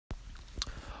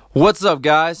What's up,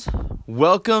 guys?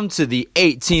 Welcome to the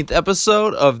 18th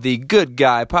episode of the Good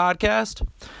Guy Podcast.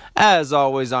 As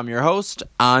always, I'm your host,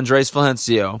 Andres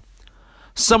Fulgencio.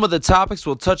 Some of the topics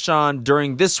we'll touch on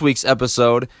during this week's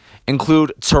episode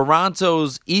include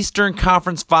Toronto's Eastern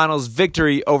Conference Finals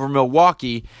victory over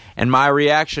Milwaukee and my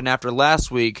reaction after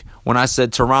last week when I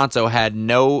said Toronto had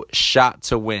no shot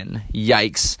to win.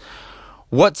 Yikes.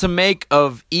 What to make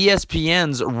of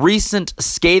ESPN's recent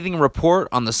scathing report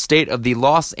on the state of the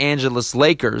Los Angeles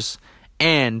Lakers.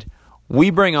 And we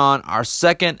bring on our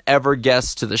second ever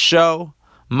guest to the show,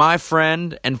 my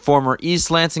friend and former East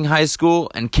Lansing High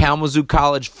School and Kalamazoo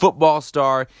College football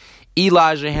star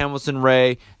Elijah Hamilton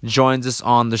Wray joins us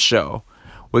on the show.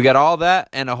 We got all that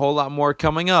and a whole lot more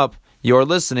coming up. You're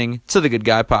listening to the Good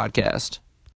Guy Podcast.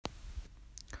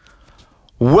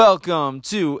 Welcome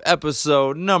to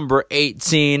episode number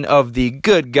 18 of the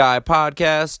Good Guy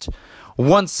Podcast.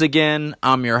 Once again,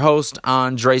 I'm your host,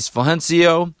 Andres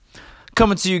Fulgencio,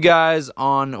 coming to you guys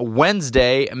on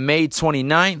Wednesday, May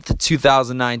 29th,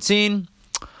 2019.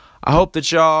 I hope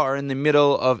that y'all are in the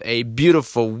middle of a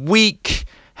beautiful week,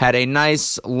 had a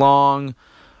nice, long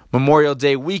Memorial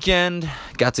Day weekend,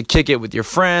 got to kick it with your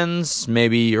friends,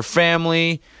 maybe your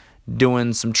family,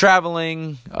 doing some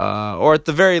traveling, or at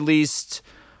the very least,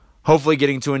 hopefully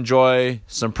getting to enjoy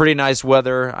some pretty nice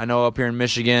weather. I know up here in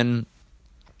Michigan,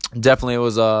 definitely it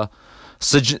was a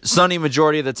sunny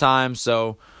majority of the time,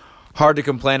 so hard to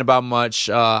complain about much.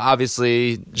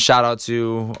 Obviously, shout out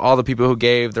to all the people who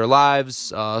gave their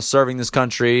lives serving this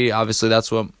country. Obviously,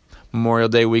 that's what Memorial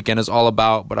Day weekend is all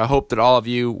about, but I hope that all of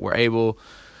you were able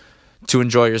to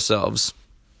enjoy yourselves.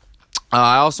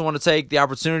 I also want to take the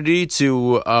opportunity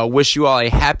to wish you all a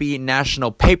happy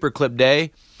National Paperclip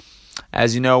Day.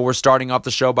 As you know, we're starting off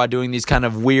the show by doing these kind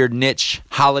of weird niche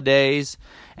holidays.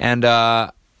 And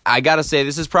I got to say,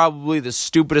 this is probably the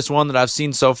stupidest one that I've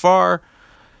seen so far.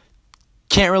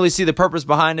 Can't really see the purpose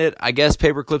behind it. I guess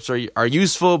paper clips are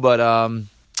useful, but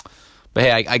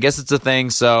hey, I guess it's a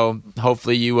thing. So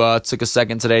hopefully you took a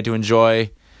second today to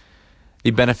enjoy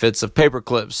the benefits of paper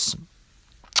clips.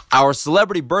 Our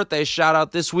celebrity birthday shout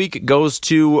out this week goes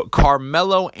to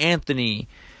Carmelo Anthony.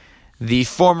 The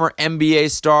former NBA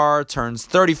star turns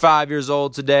 35 years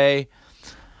old today.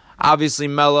 Obviously,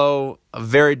 Melo, a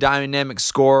very dynamic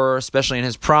scorer, especially in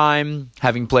his prime,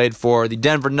 having played for the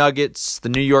Denver Nuggets, the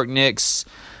New York Knicks,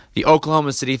 the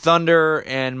Oklahoma City Thunder,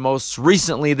 and most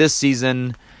recently this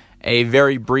season, a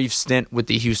very brief stint with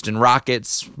the Houston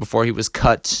Rockets before he was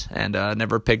cut and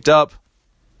never picked up.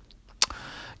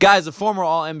 Guy's a former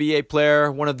All-NBA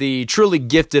player, one of the truly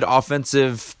gifted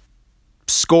offensive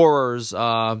scorers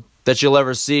that you'll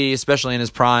ever see, especially in his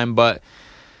prime, but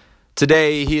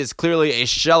today he is clearly a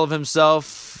shell of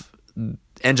himself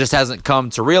and just hasn't come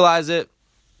to realize it.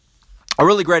 A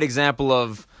really great example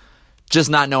of just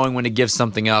not knowing when to give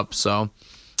something up. So,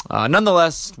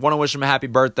 nonetheless, want to wish him a happy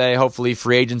birthday. Hopefully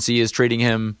free agency is treating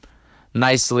him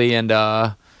nicely, and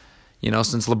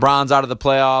since LeBron's out of the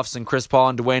playoffs and Chris Paul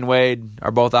and Dwayne Wade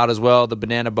are both out as well, the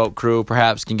Banana Boat crew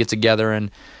perhaps can get together and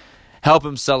help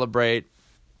him celebrate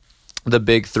the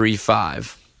big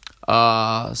 3-5.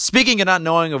 Speaking of not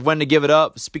knowing of when to give it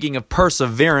up, speaking of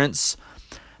perseverance,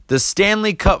 the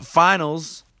Stanley Cup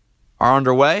Finals are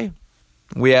underway.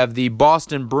 We have the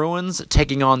Boston Bruins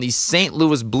taking on the St.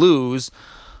 Louis Blues.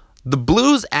 The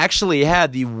Blues actually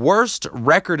had the worst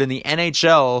record in the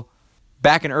NHL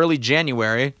back in early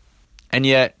January, and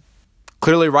yet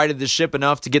clearly righted the ship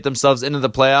enough to get themselves into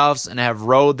the playoffs and have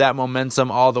rode that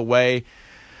momentum all the way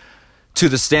to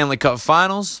the Stanley Cup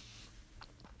Finals.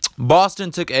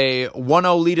 Boston took a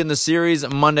 1-0 lead in the series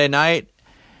Monday night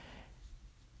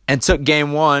and took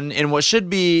Game 1 in what should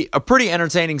be a pretty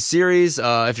entertaining series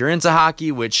if you're into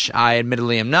hockey, which I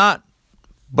admittedly am not.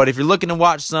 But if you're looking to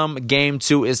watch some, Game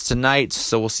 2 is tonight,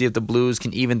 so we'll see if the Blues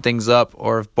can even things up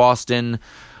or if Boston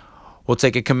will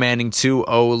take a commanding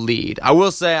 2-0 lead. I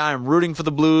will say I am rooting for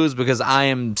the Blues because I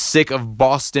am sick of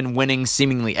Boston winning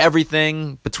seemingly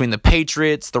everything between the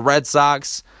Patriots, the Red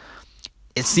Sox.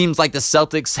 It seems like the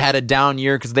Celtics had a down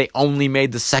year because they only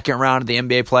made the second round of the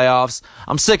NBA playoffs.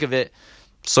 I'm sick of it.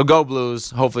 So go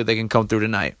Blues. Hopefully they can come through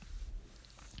tonight.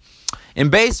 In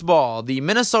baseball, the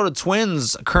Minnesota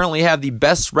Twins currently have the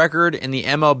best record in the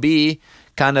MLB,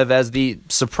 kind of as the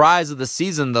surprise of the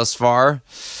season thus far,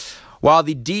 while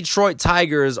the Detroit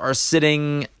Tigers are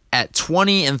sitting at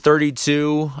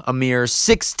 20-32, a mere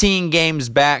 16 games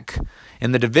back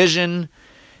in the division,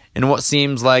 in what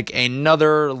seems like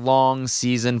another long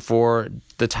season for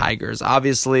the Tigers.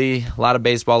 Obviously, a lot of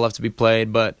baseball left to be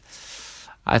played, but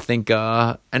I think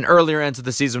an earlier end to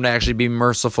the season would actually be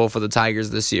merciful for the Tigers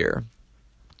this year.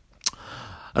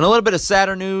 And a little bit of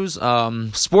sadder news,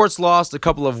 sports lost a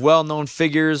couple of well-known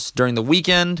figures during the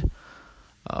weekend.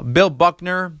 Bill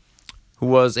Buckner, who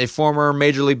was a former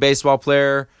Major League Baseball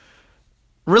player,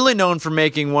 really known for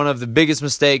making one of the biggest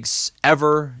mistakes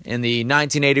ever in the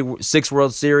 1986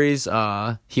 World Series.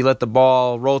 He let the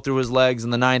ball roll through his legs in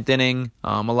the ninth inning,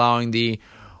 allowing the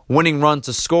winning run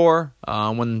to score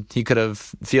when he could have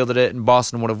fielded it and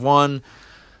Boston would have won.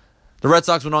 The Red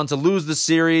Sox went on to lose the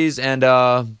series, and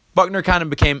Buckner kind of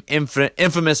became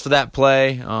infamous for that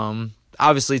play.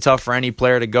 Obviously tough for any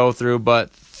player to go through,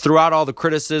 but throughout all the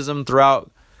criticism,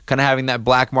 throughout kind of having that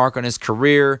black mark on his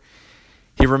career,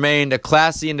 he remained a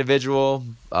classy individual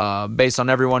based on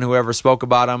everyone who ever spoke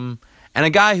about him. And a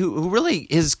guy who really,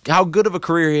 how good of a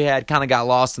career he had kind of got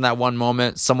lost in that one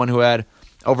moment. Someone who had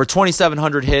over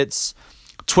 2,700 hits,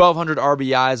 1,200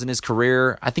 RBIs in his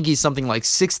career. I think he's something like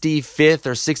 65th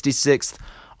or 66th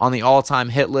on the all-time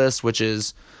hit list, which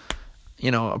is,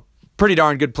 a pretty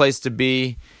darn good place to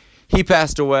be. He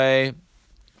passed away,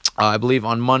 I believe,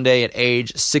 on Monday at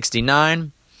age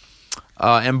 69.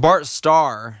 And Bart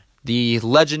Starr, the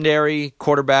legendary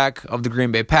quarterback of the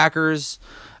Green Bay Packers,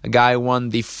 a guy who won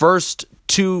the first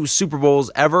 2 Super Bowls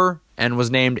ever and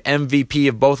was named MVP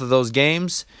of both of those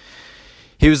games.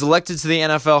 He was elected to the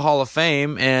NFL Hall of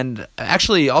Fame and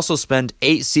actually also spent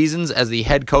 8 seasons as the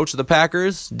head coach of the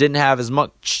Packers. Didn't have as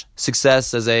much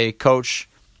success as a coach,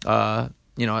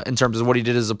 in terms of what he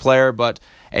did as a player, but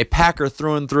a Packer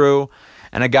through and through,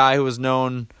 and a guy who was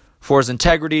known for his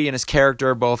integrity and his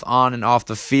character both on and off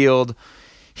the field.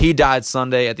 He died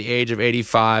Sunday at the age of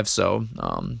 85, so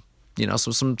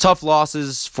some tough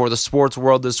losses for the sports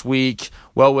world this week.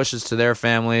 Well wishes to their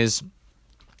families.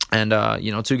 And,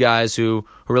 2 guys who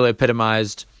really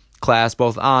epitomized class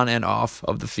both on and off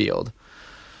of the field.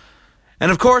 And,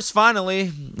 of course,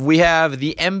 finally, we have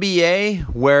the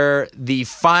NBA where the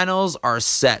finals are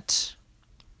set.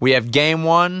 We have Game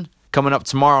 1 coming up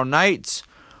tomorrow night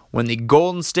when the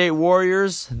Golden State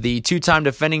Warriors, the 2-time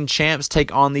defending champs,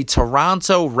 take on the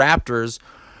Toronto Raptors,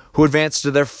 who advanced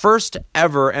to their first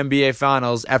ever NBA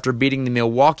Finals after beating the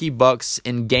Milwaukee Bucks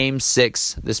in Game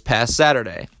 6 this past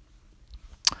Saturday.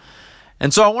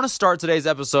 And so I want to start today's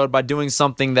episode by doing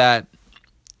something that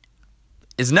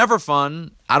is never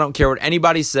fun. I don't care what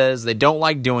anybody says. They don't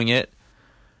like doing it.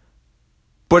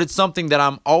 But it's something that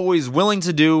I'm always willing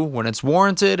to do when it's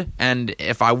warranted. And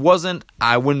if I wasn't,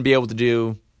 I wouldn't be able to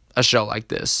do a show like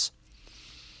this.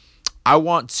 I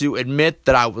want to admit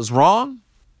that I was wrong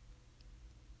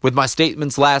with my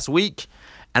statements last week.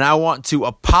 And I want to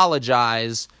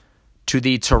apologize to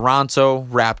the Toronto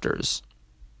Raptors.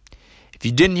 If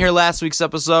you didn't hear last week's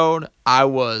episode, I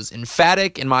was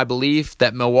emphatic in my belief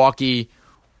that Milwaukee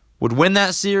would win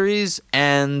that series,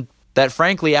 and that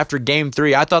frankly, after Game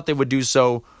 3, I thought they would do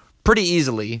so pretty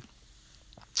easily.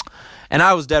 And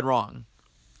I was dead wrong.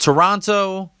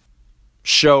 Toronto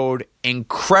showed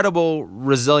incredible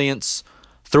resilience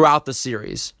throughout the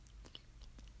series.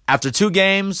 After 2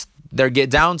 games, they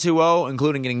get down 2-0,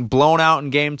 including getting blown out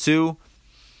in Game 2.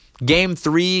 Game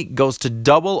 3 goes to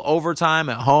double overtime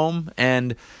at home,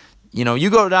 and you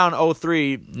go down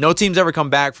 0-3, no team's ever come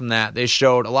back from that. They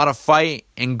showed a lot of fight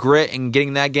and grit in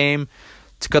getting that game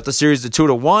to cut the series to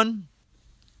 2-1.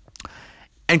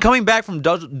 And coming back from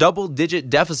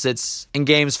double-digit deficits in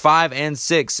Games 5 and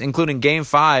 6, including Game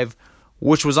 5,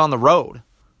 which was on the road.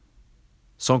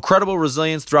 So incredible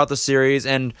resilience throughout the series,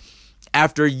 and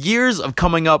after years of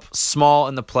coming up small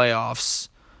in the playoffs,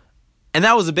 and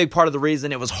that was a big part of the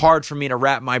reason it was hard for me to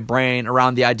wrap my brain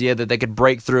around the idea that they could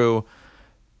break through.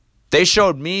 They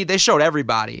showed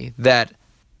everybody that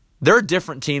they're a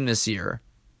different team this year.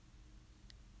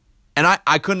 And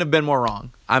I couldn't have been more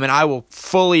wrong. I mean, I will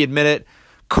fully admit it.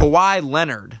 Kawhi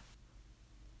Leonard.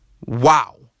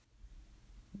 Wow.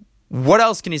 What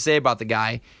else can you say about the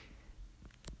guy?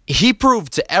 He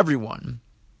proved to everyone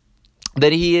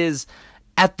that he is,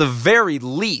 at the very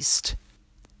least,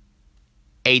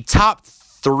 a top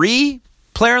 3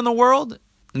 player in the world,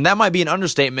 and that might be an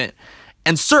understatement,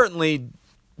 and certainly,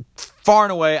 far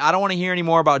and away, I don't want to hear any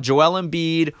more about Joel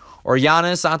Embiid or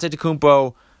Giannis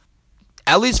Antetokounmpo.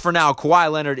 At least for now,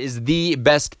 Kawhi Leonard is the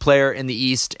best player in the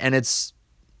East, and it's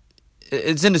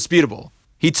indisputable.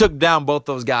 He took down both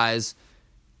those guys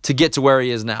to get to where he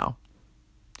is now.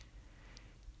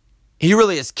 He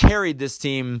really has carried this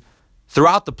team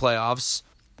throughout the playoffs.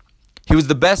 He was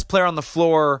the best player on the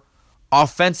floor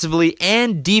offensively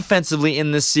and defensively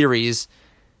in this series.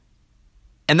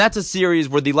 And that's a series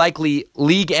where the likely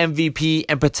league MVP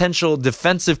and potential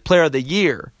defensive player of the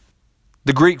year,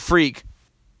 the Greek Freak,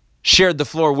 shared the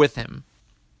floor with him.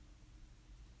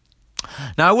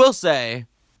 Now, I will say,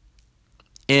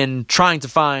 in trying to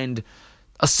find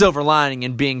a silver lining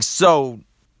and being so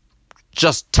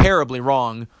just terribly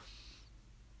wrong.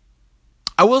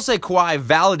 I will say Kawhi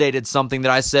validated something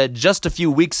that I said just a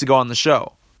few weeks ago on the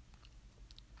show,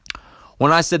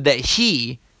 when I said that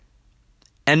he,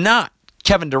 and not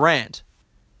Kevin Durant,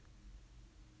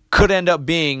 could end up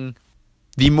being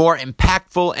the more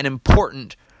impactful and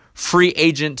important free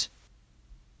agent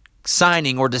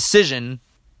signing or decision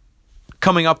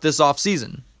coming up this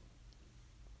offseason.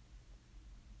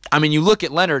 I mean, you look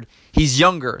at Leonard, he's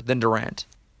younger than Durant.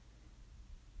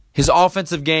 His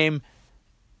offensive game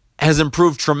has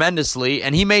improved tremendously,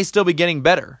 and he may still be getting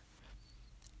better.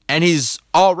 And he's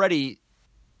already,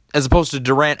 as opposed to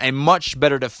Durant, a much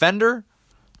better defender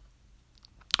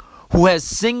who has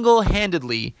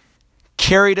single-handedly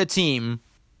carried a team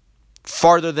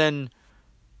farther than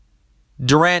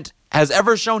Durant has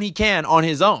ever shown he can on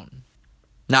his own.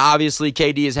 Now, obviously,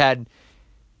 KD has had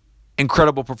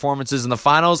incredible performances in the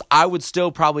finals. I would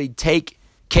still probably take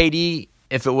KD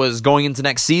if it was going into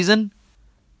next season.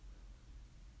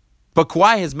 But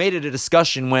Kawhi has made it a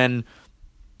discussion when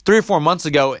 3 or 4 months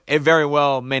ago, it very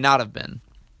well may not have been.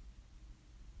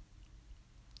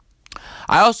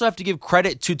 I also have to give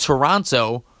credit to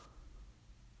Toronto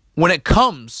when it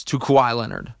comes to Kawhi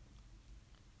Leonard.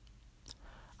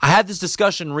 I had this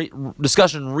discussion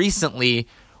recently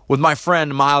with my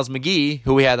friend Miles McGee,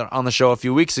 who we had on the show a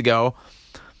few weeks ago,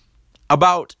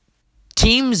 about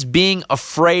teams being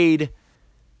afraid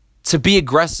to be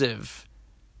aggressive,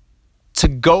 to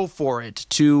go for it,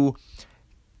 to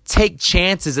take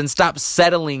chances and stop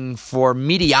settling for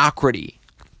mediocrity.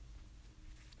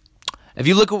 If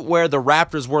you look at where the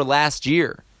Raptors were last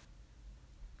year,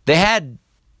 they had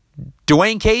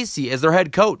Dwayne Casey as their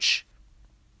head coach.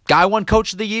 Guy won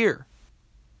Coach of the Year.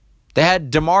 They had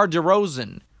DeMar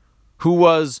DeRozan, who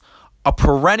was a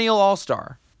perennial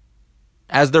all-star,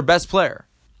 as their best player.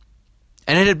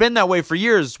 And it had been that way for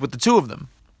years with the two of them.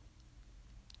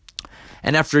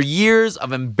 And after years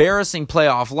of embarrassing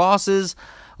playoff losses,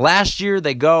 last year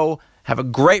they go, have a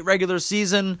great regular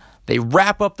season, they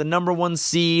wrap up the number 1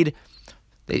 seed.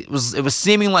 It was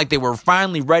seeming like they were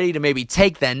finally ready to maybe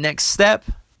take that next step.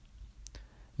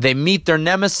 They meet their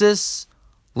nemesis,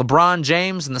 LeBron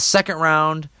James, in the second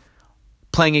round,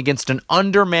 playing against an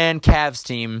undermanned Cavs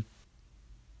team,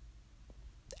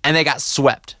 and they got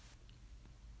swept.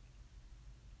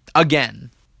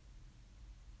 Again.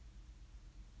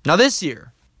 Now this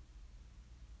year,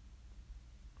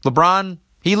 LeBron,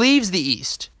 he leaves the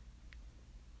East.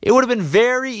 It would have been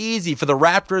very easy for the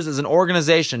Raptors as an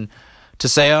organization to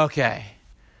say, okay,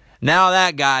 now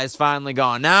that guy's finally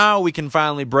gone. Now we can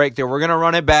finally break through. We're going to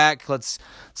run it back. Let's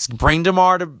bring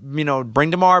DeMar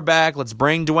back. Let's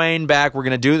bring Dwayne back. We're going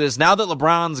to do this. Now that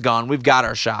LeBron's gone, we've got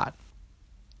our shot.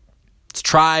 Let's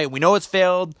try it. We know it's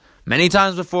failed many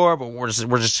times before, but we're just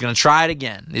going to try it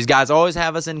again. These guys always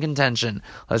have us in contention.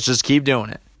 Let's just keep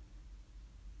doing it.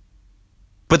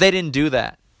 But they didn't do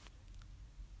that.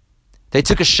 They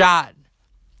took a shot.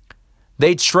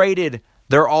 They traded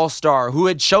their all-star, who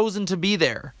had chosen to be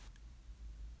there,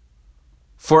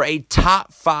 for a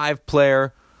top 5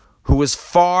 player who was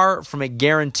far from a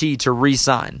guarantee to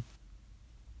re-sign.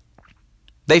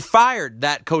 They fired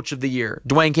that Coach of the Year,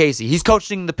 Dwayne Casey. He's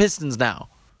coaching the Pistons now.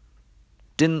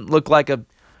 Didn't look like a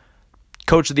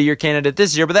Coach of the Year candidate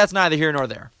this year, but that's neither here nor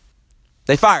there.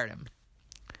 They fired him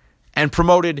and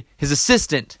promoted his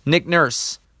assistant, Nick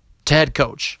Nurse, to head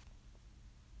coach.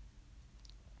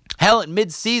 Hell, at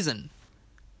mid-season,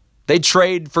 they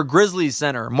trade for Grizzlies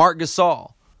center Marc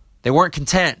Gasol. They weren't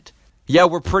content. Yeah,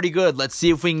 we're pretty good. Let's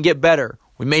see if we can get better.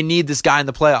 We may need this guy in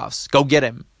the playoffs. Go get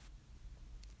him.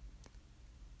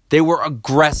 They were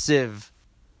aggressive.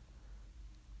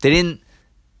 They didn't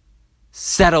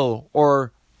settle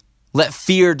or let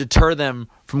fear deter them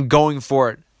from going for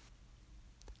it.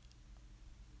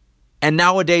 And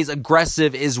nowadays,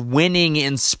 aggressive is winning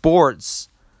in sports.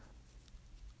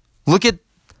 Look at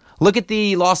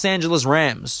the Los Angeles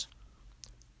Rams,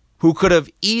 who could have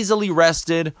easily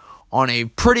rested on a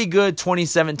pretty good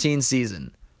 2017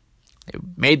 season. They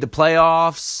made the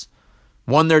playoffs,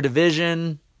 won their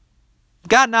division,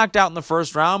 got knocked out in the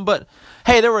first round, but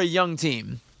hey, they were a young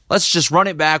team. Let's just run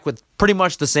it back with pretty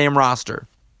much the same roster.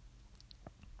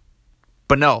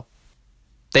 But no,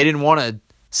 they didn't want to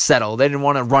settle. They didn't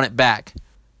want to run it back.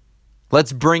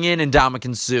 Let's bring in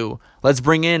Ndamukong Suh. Let's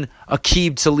bring in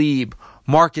Aqib Talib,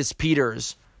 Marcus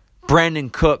Peters, Brandon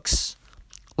Cooks.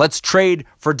 Let's trade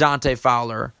for Dante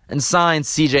Fowler and sign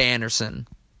CJ Anderson.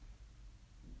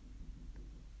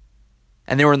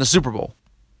 And they were in the Super Bowl.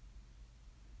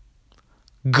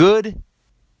 Good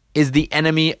is the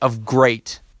enemy of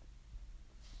great.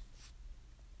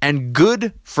 And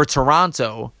good for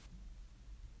Toronto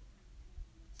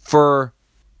for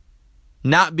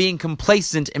not being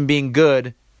complacent and being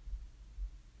good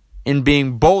and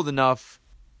being bold enough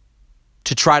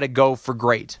to try to go for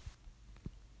great.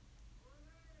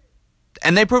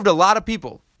 And they proved a lot of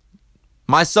people,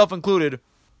 myself included,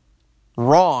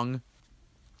 wrong,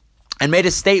 and made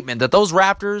a statement that those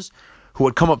Raptors who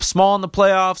would come up small in the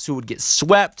playoffs, who would get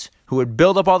swept, who would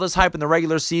build up all this hype in the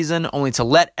regular season only to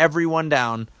let everyone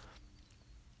down,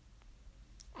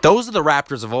 those are the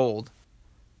Raptors of old.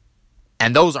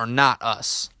 And those are not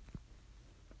us.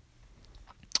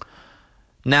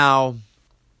 Now,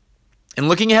 in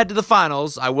looking ahead to the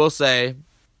finals, I will say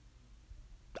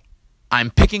I'm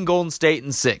picking Golden State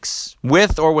in 6.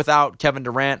 With or without Kevin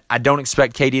Durant, I don't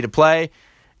expect KD to play,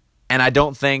 and I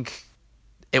don't think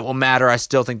it will matter. I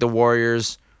still think the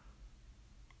Warriors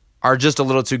are just a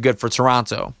little too good for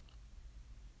Toronto.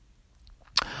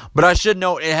 But I should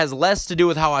note it has less to do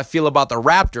with how I feel about the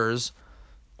Raptors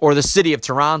or the city of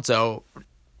Toronto.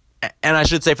 And I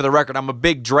should say, for the record, I'm a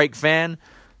big Drake fan.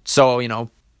 So,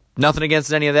 nothing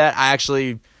against any of that. I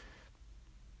actually,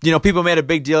 people made a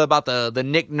big deal about the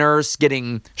Nick Nurse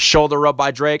getting shoulder rubbed by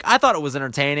Drake. I thought it was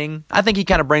entertaining. I think he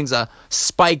kind of brings a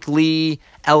Spike Lee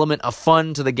element of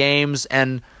fun to the games.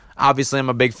 And obviously, I'm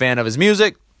a big fan of his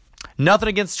music. Nothing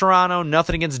against Toronto,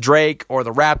 nothing against Drake or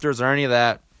the Raptors or any of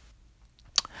that.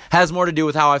 Has more to do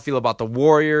with how I feel about the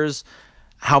Warriors,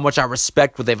 how much I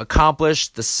respect what they've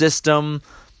accomplished, the system.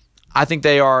 I think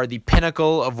they are the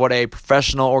pinnacle of what a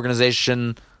professional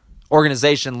organization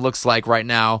looks like right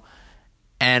now,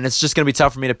 and it's just going to be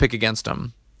tough for me to pick against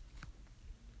them.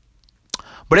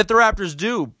 But if the Raptors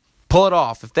do pull it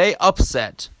off, if they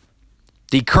upset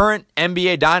the current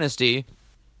NBA dynasty,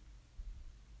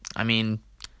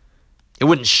 it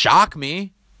wouldn't shock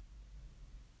me.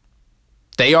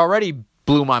 They already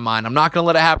blew my mind. I'm not going to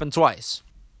let it happen twice.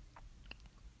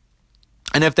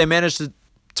 And if they manage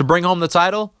to bring home the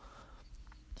title,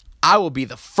 I will be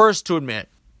the first to admit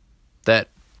that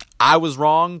I was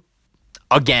wrong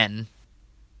again.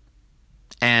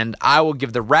 And I will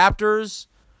give the Raptors,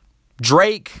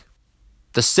 Drake,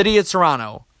 the city of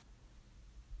Toronto,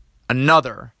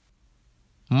 another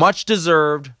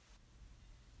much-deserved,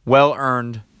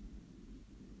 well-earned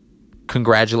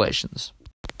congratulations.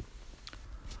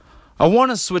 I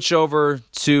want to switch over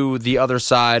to the other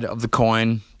side of the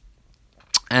coin.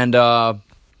 And,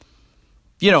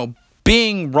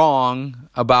 being wrong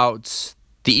about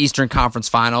the Eastern Conference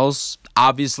Finals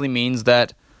obviously means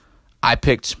that I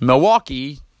picked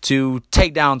Milwaukee to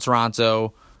take down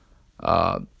Toronto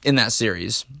in that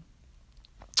series.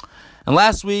 And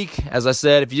last week, as I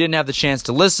said, if you didn't have the chance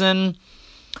to listen,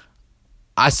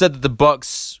 I said that the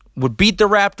Bucks would beat the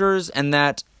Raptors and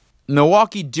that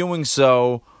Milwaukee doing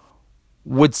so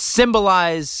would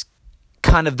symbolize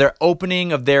kind of their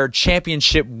opening of their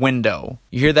championship window.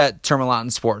 You hear that term a lot in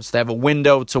sports. They have a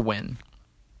window to win.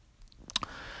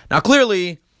 Now,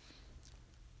 clearly,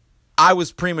 I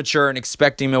was premature in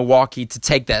expecting Milwaukee to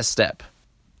take that step.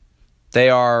 They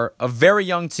are a very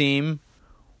young team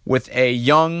with a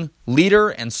young leader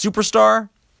and superstar.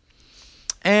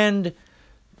 And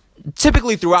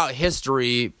typically throughout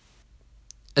history,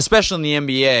 especially in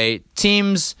the NBA,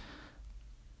 teams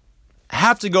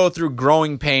have to go through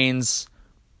growing pains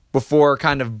before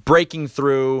kind of breaking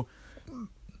through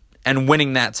and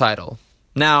winning that title.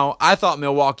 Now, I thought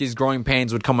Milwaukee's growing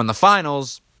pains would come in the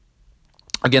finals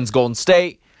against Golden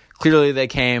State. Clearly, they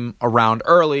came around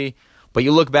early, but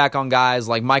you look back on guys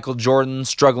like Michael Jordan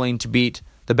struggling to beat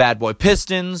the bad boy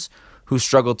Pistons, who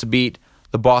struggled to beat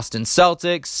the Boston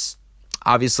Celtics.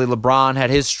 Obviously, LeBron had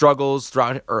his struggles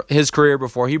throughout his career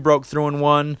before he broke through and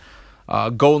won.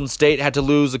 Golden State had to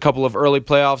lose a couple of early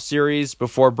playoff series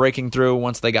before breaking through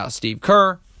once they got Steve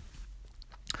Kerr.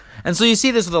 And so you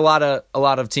see this with a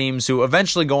lot of teams who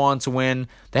eventually go on to win.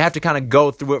 They have to kind of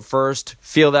go through it first,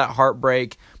 feel that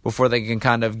heartbreak before they can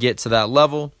kind of get to that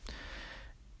level.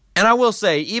 And I will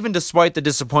say, even despite the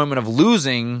disappointment of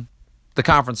losing the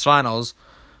conference finals,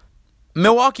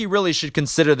 Milwaukee really should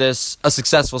consider this a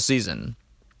successful season.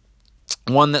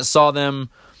 One that saw them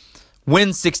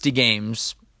win 60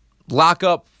 games, lock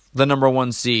up the number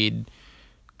 1 seed,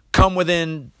 come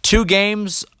within 2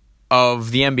 games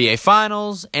of the NBA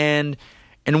Finals, and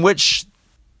in which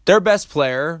their best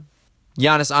player,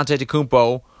 Giannis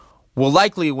Antetokounmpo, will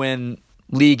likely win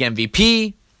league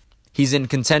MVP. He's in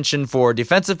contention for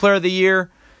Defensive Player of the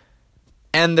Year,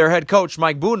 and their head coach,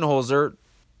 Mike Budenholzer,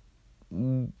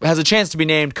 has a chance to be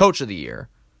named Coach of the Year.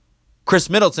 Chris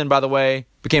Middleton, by the way,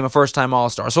 became a first-time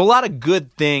All-Star. So a lot of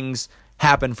good things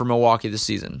happened for Milwaukee this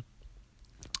season.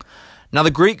 Now,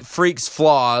 the Greek Freak's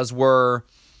flaws were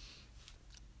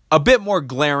a bit more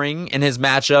glaring in his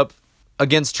matchup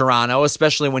against Toronto,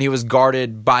 especially when he was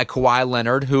guarded by Kawhi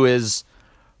Leonard, who is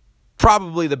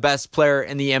probably the best player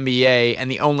in the NBA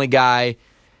and the only guy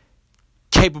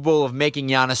capable of making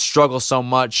Giannis struggle so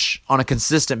much on a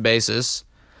consistent basis.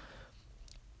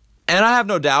 And I have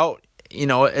no doubt,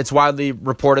 it's widely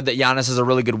reported that Giannis has a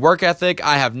really good work ethic.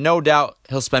 I have no doubt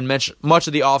he'll spend much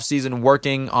of the offseason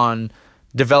working on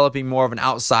developing more of an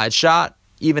outside shot.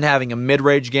 Even having a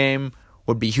mid-range game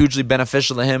would be hugely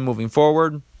beneficial to him moving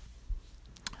forward.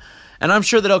 And I'm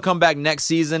sure that he'll come back next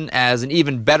season as an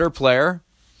even better player,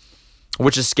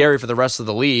 which is scary for the rest of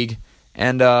the league.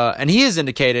 And he has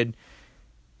indicated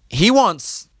he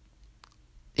wants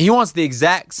the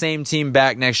exact same team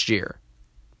back next year.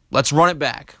 Let's run it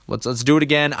back. Let's do it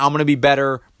again. I'm going to be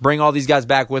better. Bring all these guys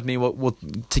back with me. We'll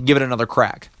to give it another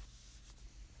crack.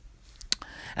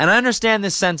 And I understand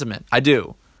this sentiment. I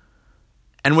do.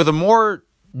 And with a more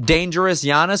dangerous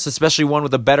Giannis, especially one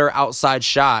with a better outside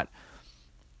shot,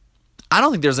 I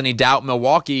don't think there's any doubt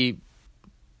Milwaukee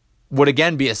would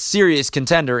again be a serious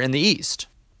contender in the East.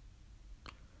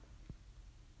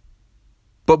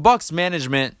 But Bucks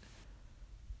management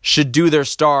should do their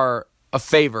star a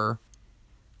favor,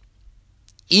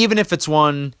 even if it's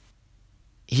one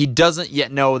he doesn't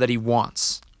yet know that he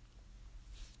wants.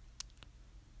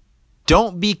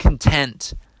 Don't be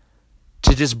content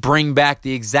to just bring back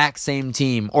the exact same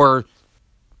team or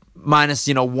minus,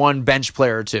 one bench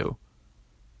player or two.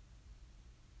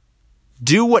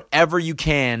 Do whatever you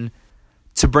can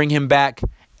to bring him back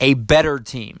a better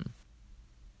team.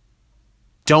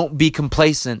 Don't be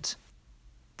complacent.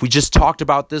 We just talked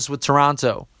about this with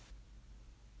Toronto.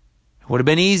 It would have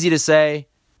been easy to say,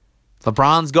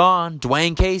 LeBron's gone,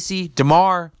 Dwayne Casey,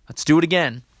 DeMar, let's do it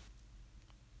again.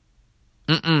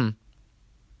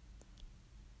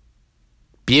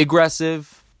 Be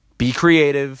aggressive. Be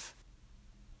creative.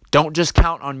 Don't just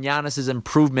count on Giannis'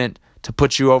 improvement to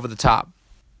put you over the top.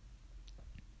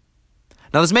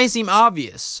 Now, this may seem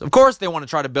obvious. Of course they want to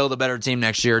try to build a better team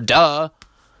next year. Duh.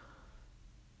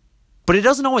 But it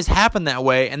doesn't always happen that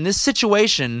way. And this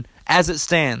situation, as it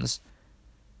stands,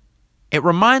 it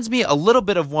reminds me a little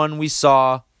bit of one we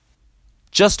saw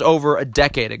just over a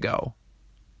decade ago.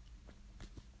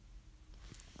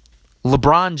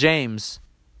 LeBron James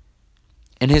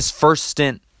in his first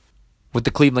stint with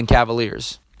the Cleveland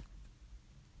Cavaliers.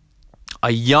 A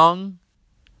young,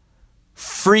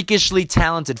 freakishly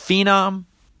talented phenom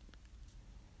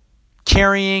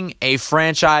carrying a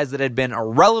franchise that had been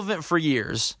irrelevant for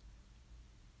years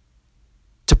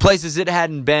to places it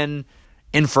hadn't been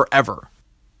in forever.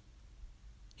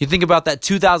 You think about that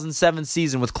 2007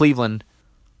 season with Cleveland.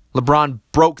 LeBron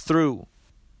broke through,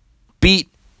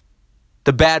 beat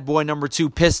the bad boy number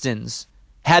 2 Pistons,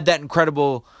 had that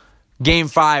incredible Game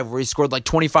 5 where he scored like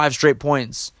 25 straight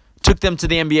points, took them to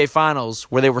the NBA Finals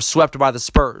where they were swept by the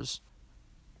Spurs.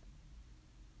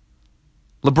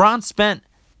 LeBron spent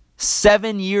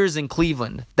 7 years in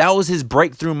Cleveland. That was his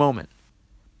breakthrough moment.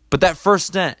 But that first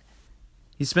stint,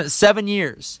 he spent 7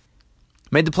 years,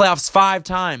 made the playoffs 5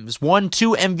 times, won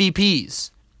 2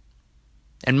 MVPs,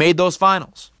 and made those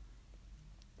finals.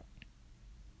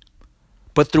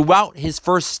 But throughout his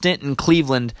first stint in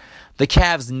Cleveland, the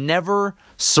Cavs never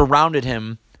surrounded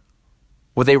him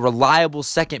with a reliable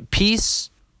second piece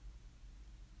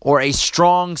or a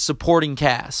strong supporting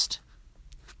cast.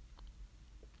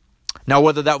 Now,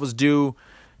 whether that was due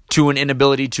to an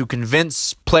inability to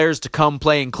convince players to come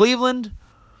play in Cleveland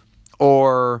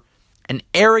or an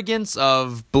arrogance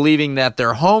of believing that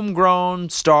their homegrown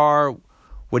star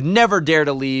would never dare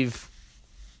to leave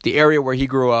the area where he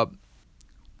grew up,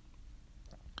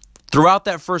 throughout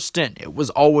that first stint, it was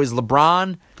always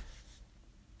LeBron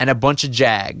and a bunch of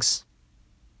Jags.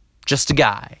 Just a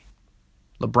guy.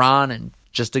 LeBron and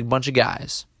just a bunch of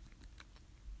guys.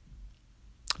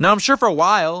 Now, I'm sure for a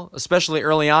while, especially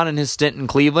early on in his stint in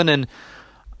Cleveland, and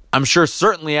I'm sure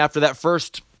certainly after that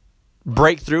first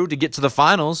breakthrough to get to the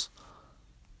finals,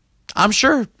 I'm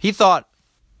sure he thought,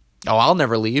 oh, I'll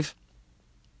never leave.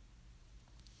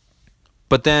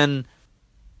 But then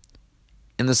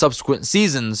in the subsequent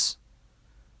seasons,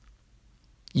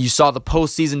 you saw the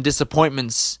postseason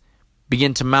disappointments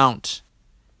begin to mount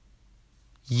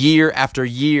year after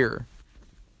year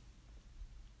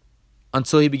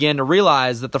until he began to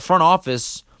realize that the front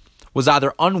office was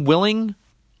either unwilling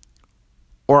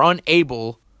or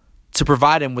unable to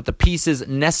provide him with the pieces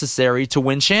necessary to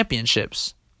win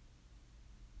championships.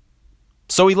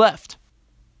 So he left.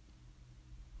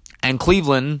 And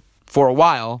Cleveland, for a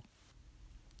while,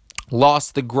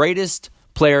 lost the greatest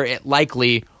player it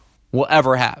likely will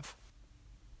ever have.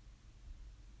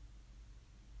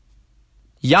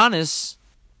 Giannis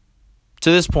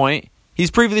to this point,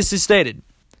 he's previously stated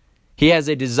he has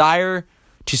a desire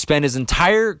to spend his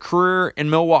entire career in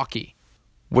Milwaukee,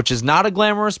 which is not a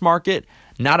glamorous market,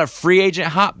 not a free agent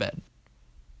hotbed.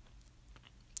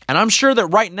 And I'm sure that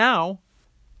right now,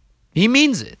 he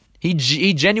means it. He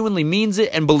genuinely means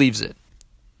it and believes it.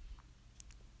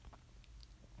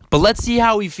 But let's see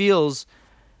how he feels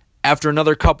after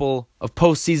another couple of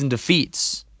postseason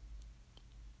defeats.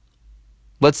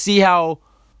 Let's see how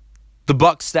the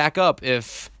Bucks stack up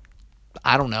if,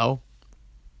 I don't know,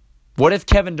 what if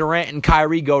Kevin Durant and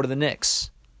Kyrie go to the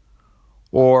Knicks?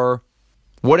 Or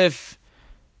what if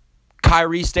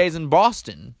Kyrie stays in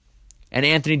Boston and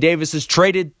Anthony Davis is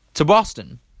traded to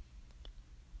Boston?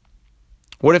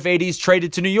 What if AD's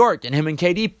traded to New York and him and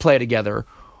KD play together?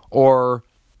 Or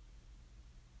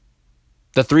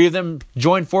the three of them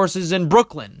join forces in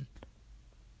Brooklyn?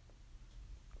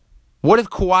 What if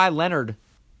Kawhi Leonard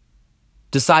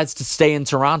decides to stay in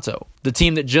Toronto, the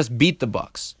team that just beat the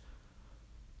Bucks?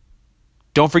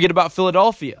 Don't forget about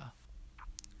Philadelphia.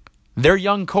 Their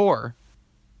young core,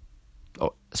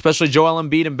 especially Joel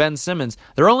Embiid and Ben Simmons,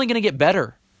 they're only going to get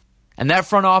better. And that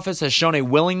front office has shown a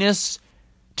willingness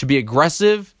to be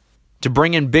aggressive, to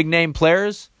bring in big-name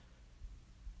players.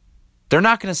 They're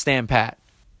not going to stand pat.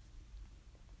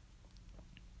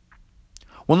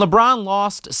 When LeBron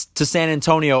lost to San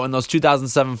Antonio in those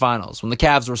 2007 finals, when the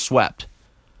Cavs were swept,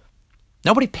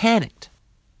 nobody panicked,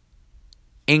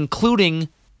 including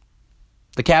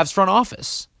the Cavs front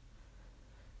office.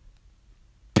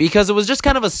 Because it was just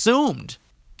kind of assumed,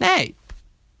 hey,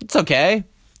 it's okay.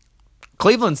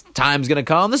 Cleveland's time's going to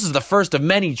come. This is the first of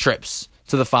many trips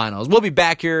to the finals. We'll be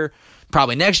back here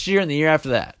probably next year and the year after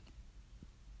that.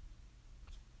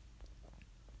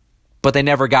 But they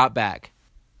never got back.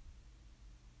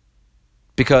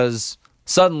 Because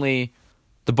suddenly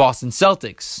the Boston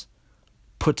Celtics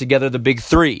put together the big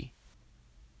three.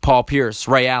 Paul Pierce,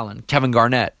 Ray Allen, Kevin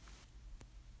Garnett.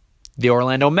 The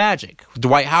Orlando Magic,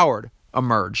 Dwight Howard,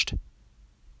 emerged.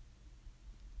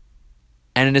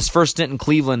 And in his first stint in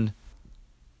Cleveland,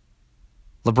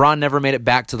 LeBron never made it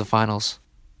back to the finals.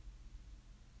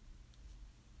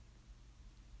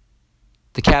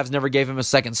 The Cavs never gave him a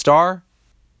second star,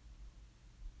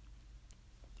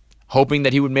 hoping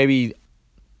that he would maybe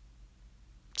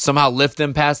somehow lift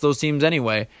them past those teams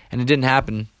anyway, and it didn't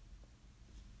happen.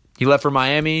 He left for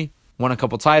Miami, won a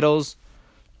couple titles,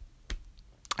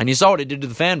 and you saw what it did to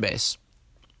the fan base.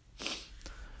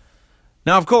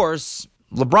 Now, of course,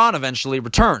 LeBron eventually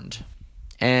returned,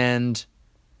 and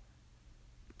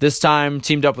this time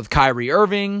teamed up with Kyrie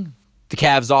Irving. The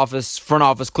Cavs front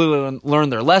office clearly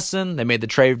learned their lesson. They made the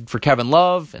trade for Kevin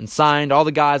Love and signed all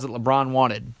the guys that LeBron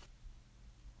wanted.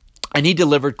 And he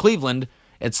delivered Cleveland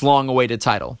its long-awaited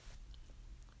title.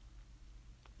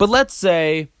 But let's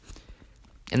say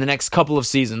in the next couple of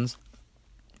seasons,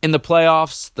 in the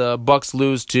playoffs, the Bucks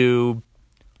lose to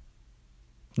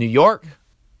New York,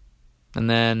 and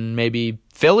then maybe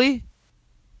Philly,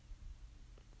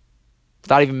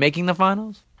 without even making the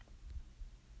finals.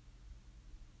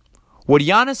 Would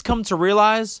Giannis come to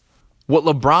realize what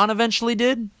LeBron eventually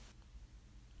did?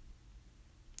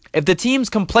 If the team's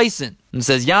complacent and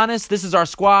says, Giannis, this is our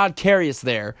squad, carry us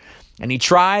there, and he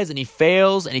tries and he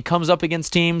fails and he comes up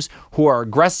against teams who are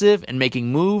aggressive and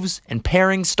making moves and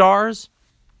pairing stars,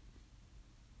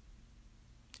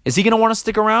 is he going to want to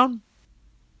stick around?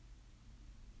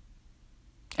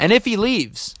 And if he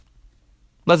leaves,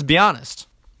 let's be honest,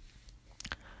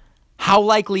 how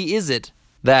likely is it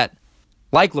that,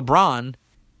 like LeBron,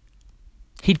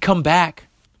 he'd come back,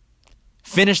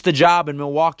 finish the job in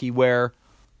Milwaukee where,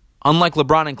 unlike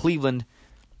LeBron in Cleveland,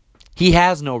 he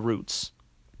has no roots?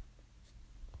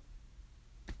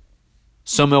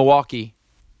 So Milwaukee,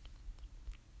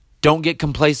 don't get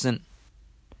complacent.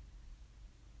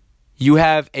 You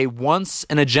have a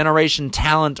once-in-a-generation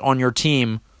talent on your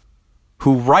team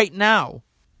who right now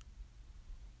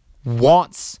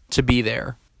wants to be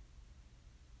there.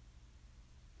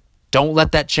 Don't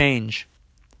let that change.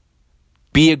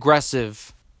 Be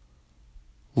aggressive.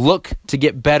 Look to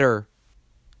get better.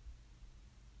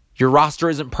 Your roster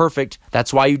isn't perfect.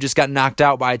 That's why you just got knocked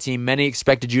out by a team many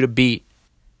expected you to beat.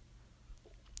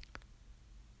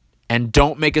 And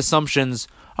don't make assumptions,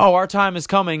 oh, our time is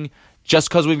coming just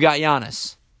because we've got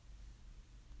Giannis.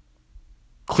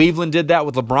 Cleveland did that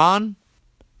with LeBron,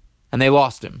 and they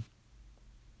lost him.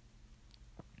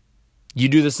 You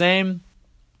do the same,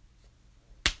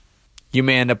 you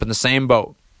may end up in the same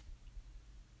boat.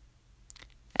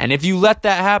 And if you let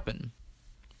that happen,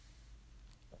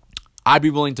 I'd be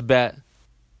willing to bet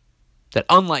that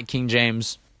unlike King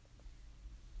James,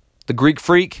 the Greek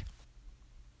freak,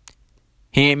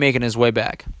 he ain't making his way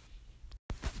back.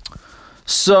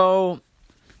 So,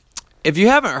 if you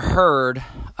haven't heard,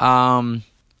 the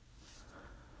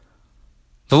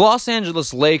Los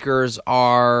Angeles Lakers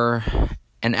are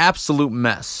an absolute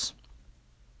mess.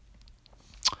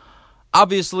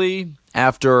 Obviously,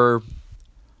 after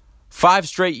 5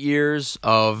 straight years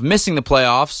of missing the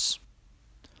playoffs,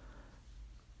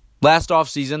 last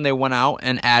offseason they went out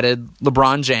and added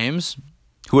LeBron James,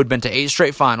 who had been to 8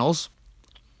 straight finals,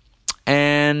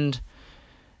 and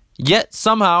yet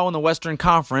somehow in the Western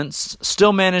Conference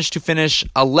still managed to finish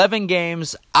 11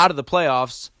 games out of the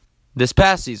playoffs this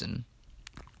past season.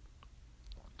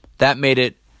 That made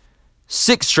it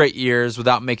 6 straight years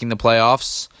without making the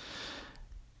playoffs.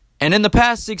 And in the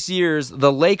past 6 years,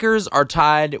 the Lakers are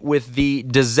tied with the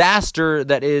disaster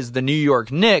that is the New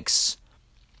York Knicks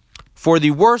for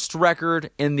the worst record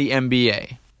in the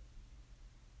NBA.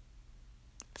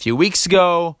 A few weeks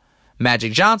ago,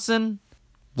 Magic Johnson,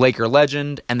 Laker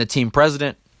legend, and the team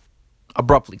president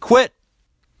abruptly quit.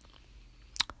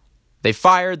 They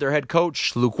fired their head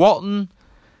coach, Luke Walton,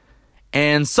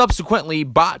 and subsequently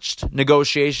botched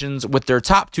negotiations with their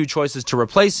top 2 choices to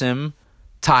replace him,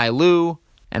 Ty Lue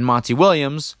and Monty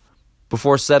Williams,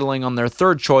 before settling on their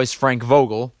third choice, Frank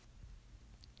Vogel.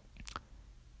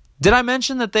 Did I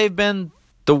mention that they've been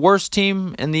the worst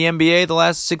team in the NBA the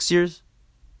last 6 years?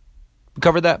 We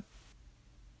covered that?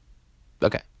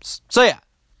 Okay. So yeah,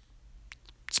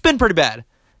 it's been pretty bad.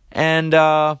 And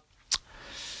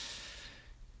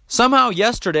somehow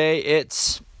yesterday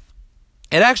it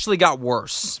actually got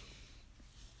worse.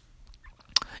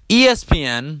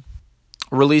 ESPN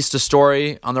released a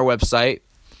story on their website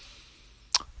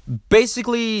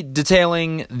basically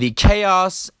detailing the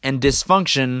chaos and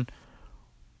dysfunction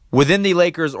within the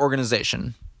Lakers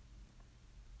organization.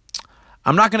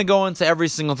 I'm not going to go into every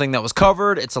single thing that was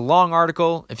covered. It's a long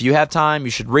article. If you have time,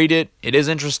 you should read it. It is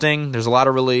interesting. There's a lot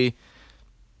of really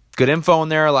good info in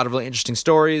there, a lot of really interesting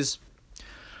stories.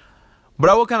 But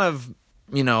I will kind of,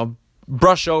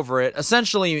 brush over it.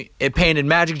 Essentially, it painted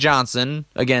Magic Johnson,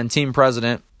 again, team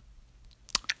president,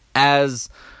 as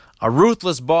a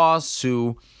ruthless boss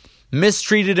who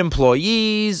mistreated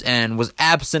employees and was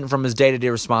absent from his day-to-day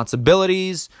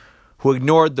responsibilities, who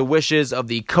ignored the wishes of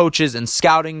the coaches and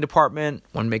scouting department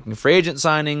when making free agent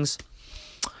signings.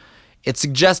 It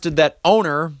suggested that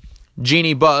owner,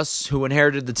 Jeannie Buss, who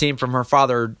inherited the team from her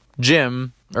father,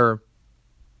 Jim, or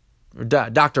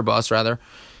Dr. Buss, rather,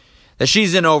 that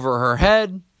she's in over her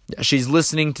head, she's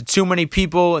listening to too many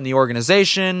people in the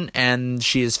organization, and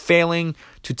she is failing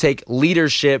to take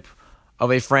leadership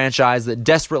of a franchise that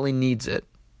desperately needs it.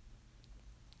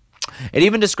 It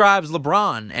even describes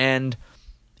LeBron and,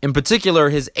 in particular,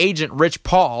 his agent Rich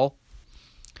Paul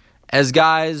as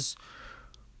guys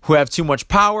who have too much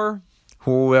power,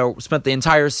 who spent the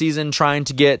entire season trying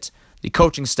to get the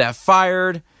coaching staff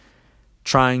fired,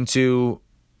 trying to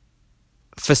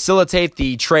facilitate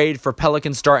the trade for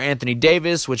Pelican star Anthony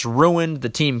Davis, which ruined the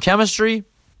team chemistry.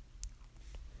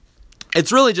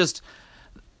 It's really just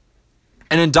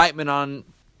an indictment on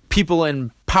people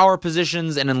in power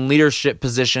positions and in leadership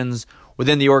positions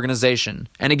within the organization.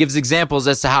 And it gives examples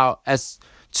as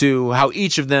to how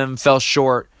each of them fell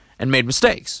short and made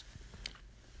mistakes.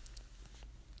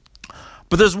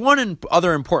 But there's one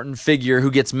other important figure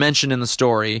who gets mentioned in the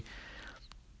story,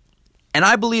 and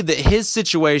I believe that his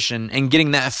situation and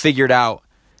getting that figured out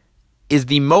is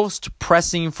the most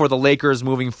pressing for the Lakers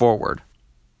moving forward.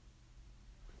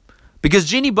 Because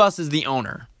Jeannie Buss is the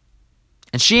owner,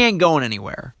 and she ain't going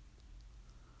anywhere.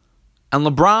 And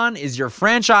LeBron is your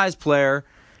franchise player,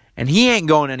 and he ain't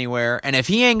going anywhere. And if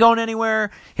he ain't going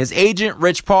anywhere, his agent,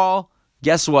 Rich Paul,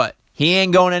 guess what? He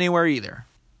ain't going anywhere either.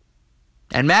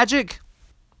 And Magic,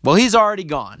 well, he's already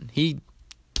gone. He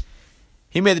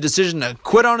made the decision to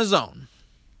quit on his own.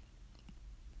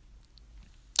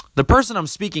 The person I'm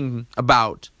speaking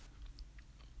about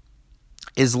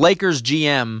is Lakers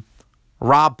GM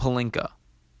Rob Pelinka,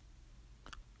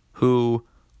 who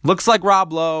looks like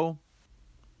Rob Lowe.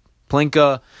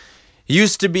 Pelinka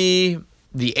used to be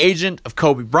the agent of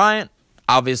Kobe Bryant,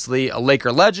 obviously a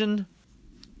Laker legend.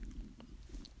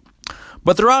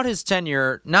 But throughout his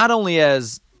tenure, not only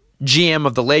as GM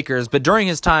of the Lakers, but during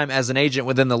his time as an agent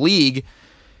within the league,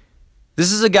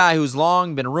 this is a guy who's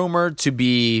long been rumored to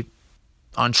be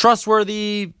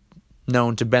untrustworthy,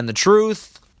 known to bend the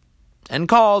truth, and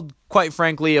called, quite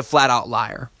frankly, a flat-out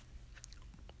liar.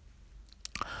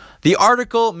 The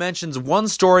article mentions one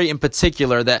story in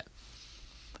particular that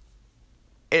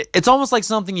it's almost like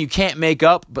something you can't make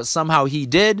up, but somehow he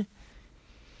did.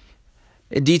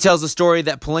 It details a story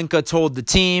that Pelinka told the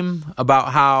team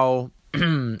about how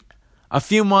a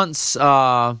few months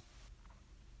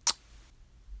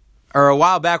or a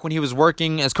while back when he was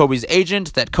working as Kobe's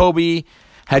agent, that Kobe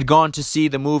had gone to see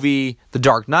the movie The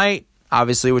Dark Knight,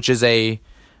 obviously, which is a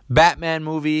Batman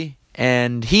movie.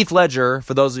 And Heath Ledger,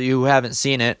 for those of you who haven't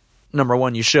seen it, number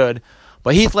one, you should.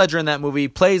 But Heath Ledger in that movie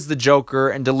plays the Joker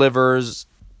and delivers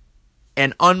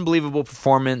an unbelievable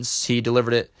performance. He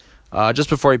delivered it just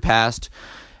before he passed.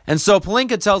 And so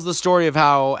Pelinka tells the story of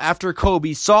how after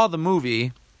Kobe saw the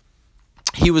movie,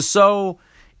 he was so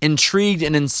intrigued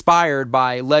and inspired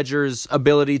by Ledger's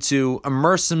ability to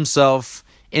immerse himself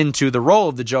into the role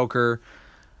of the Joker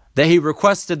that he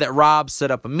requested that Rob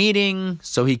set up a meeting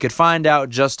so he could find out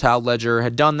just how Ledger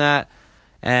had done that.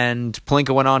 And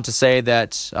Pelinka went on to say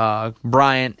that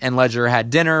Bryant and Ledger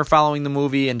had dinner following the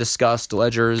movie and discussed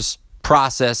Ledger's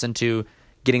process into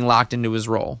getting locked into his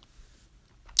role.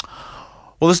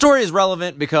 Well, the story is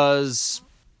relevant because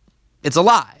it's a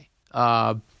lie.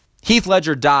 Heath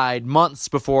Ledger died months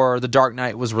before The Dark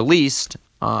Knight was released.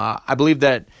 I believe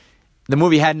that the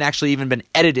movie hadn't actually even been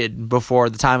edited before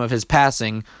the time of his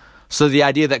passing. So the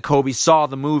idea that Kobe saw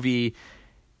the movie,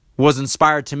 was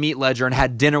inspired to meet Ledger, and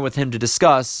had dinner with him to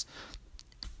discuss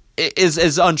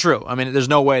is untrue. I mean, there's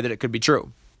no way that it could be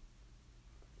true.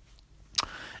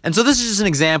 And so this is just an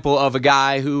example of a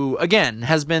guy who, again,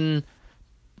 has been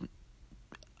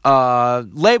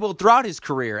labeled throughout his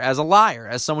career as a liar,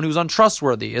 as someone who's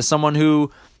untrustworthy, as someone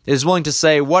who is willing to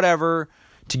say whatever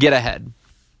to get ahead.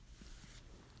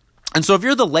 And so if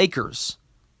you're the Lakers,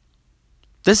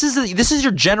 this is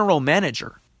your general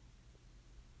manager.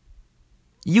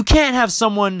 You can't have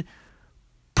someone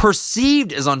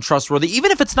perceived as untrustworthy,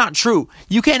 even if it's not true.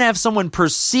 You can't have someone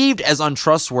perceived as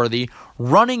untrustworthy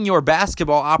running your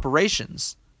basketball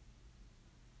operations.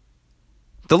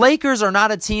 The Lakers are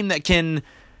not a team that can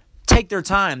take their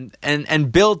time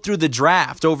and build through the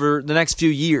draft over the next few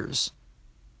years.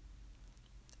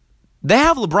 They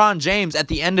have LeBron James at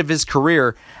the end of his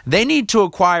career. They need to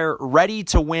acquire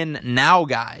ready-to-win now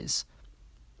guys,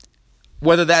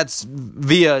 whether that's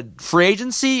via free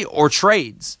agency or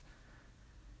trades.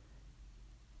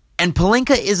 And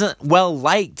Pelinka isn't well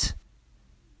liked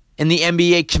in the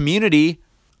NBA community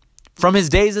from his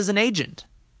days as an agent.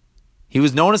 He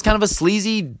was known as kind of a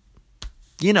sleazy,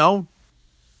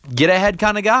 get ahead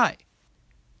kind of guy.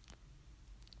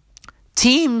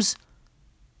 Teams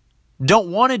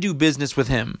don't want to do business with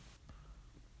him.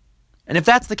 And if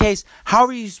that's the case, how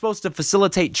are you supposed to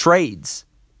facilitate trades?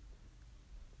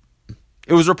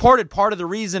 It was reported part of the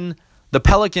reason the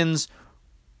Pelicans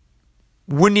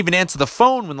wouldn't even answer the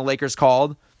phone when the Lakers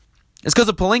called is because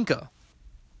of Pelinka.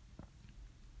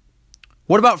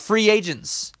 What about free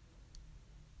agents?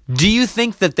 Do you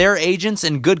think that their agents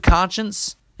in good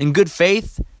conscience, in good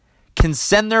faith, can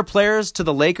send their players to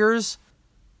the Lakers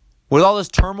with all this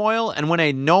turmoil and when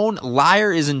a known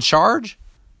liar is in charge?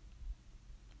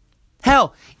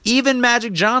 Hell, even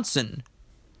Magic Johnson,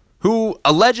 who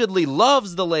allegedly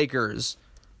loves the Lakers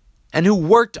and who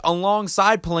worked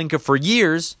alongside Pelinka for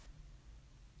years,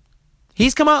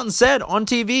 he's come out and said on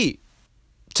TV,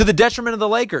 to the detriment of the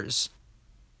Lakers,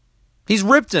 he's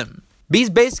ripped him. He's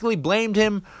basically blamed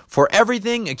him for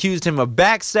everything, accused him of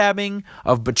backstabbing,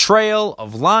 of betrayal,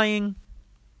 of lying.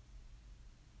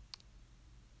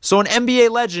 So an NBA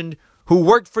legend who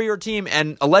worked for your team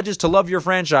and alleges to love your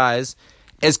franchise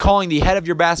is calling the head of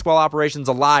your basketball operations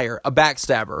a liar, a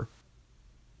backstabber,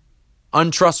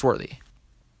 untrustworthy.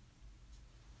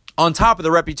 On top of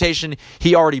the reputation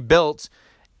he already built,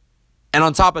 and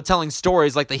on top of telling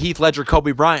stories like the Heath Ledger,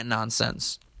 Kobe Bryant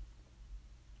nonsense.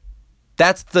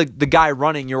 That's the guy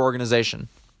running your organization.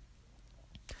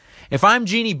 If I'm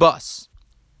Jeannie Buss,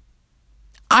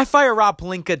 I fire Rob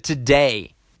Pelinka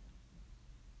today.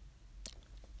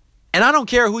 And I don't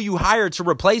care who you hire to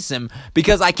replace him,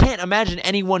 because I can't imagine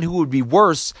anyone who would be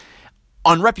worse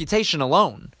on reputation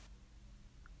alone.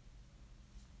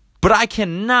 But I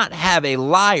cannot have a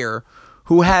liar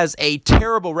who has a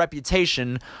terrible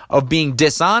reputation of being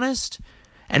dishonest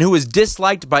and who is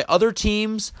disliked by other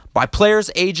teams, by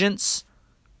players' agents,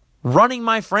 running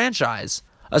my franchise,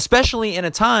 especially in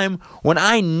a time when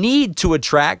I need to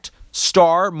attract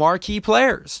star marquee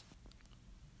players.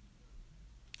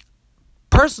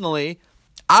 Personally,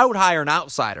 I would hire an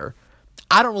outsider.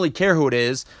 I don't really care who it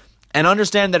is, and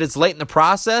understand that it's late in the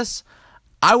process.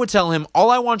 I would tell him,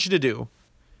 all I want you to do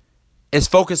is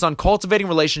focus on cultivating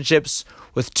relationships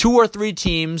with 2 or 3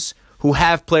 teams who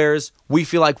have players we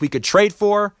feel like we could trade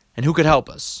for and who could help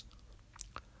us.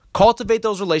 Cultivate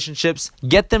those relationships,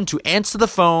 get them to answer the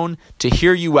phone to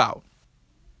hear you out.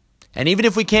 And even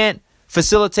if we can't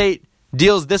facilitate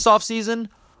deals this offseason,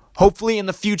 hopefully in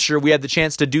the future we have the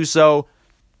chance to do so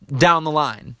down the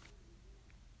line.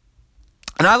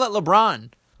 And I let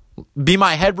LeBron Be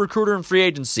my head recruiter in free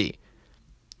agency.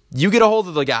 You get a hold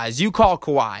of the guys. You call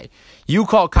Kawhi. You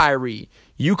call Kyrie.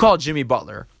 You call Jimmy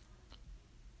Butler.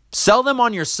 Sell them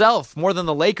on yourself more than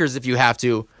the Lakers if you have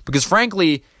to. Because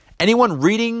frankly, anyone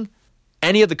reading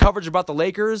any of the coverage about the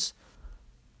Lakers,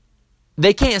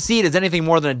 they can't see it as anything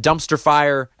more than a dumpster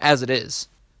fire as it is.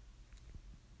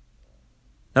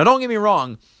 Now, don't get me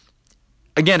wrong.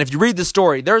 Again, if you read the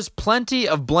story, there's plenty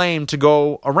of blame to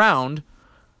go around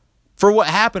for what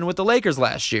happened with the Lakers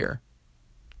last year.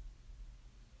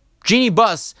 Jeannie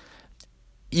Buss,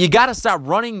 you got to stop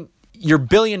running your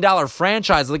billion-dollar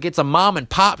franchise like it's a mom and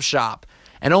pop shop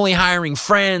and only hiring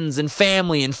friends and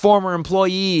family and former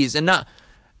employees and not.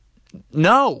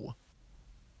 No.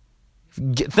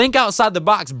 Think outside the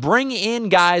box. Bring in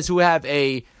guys who have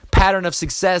a pattern of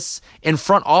success in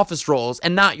front office roles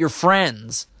and not your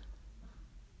friends.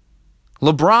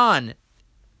 LeBron,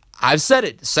 I've said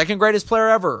it, second greatest player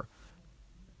ever.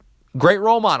 Great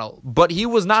role model, but he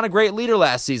was not a great leader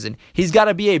last season. He's got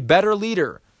to be a better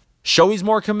leader. Show he's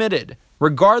more committed,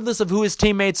 regardless of who his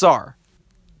teammates are.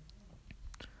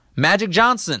 Magic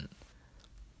Johnson.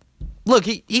 Look,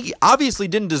 he obviously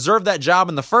didn't deserve that job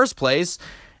in the first place,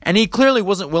 and he clearly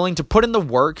wasn't willing to put in the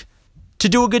work to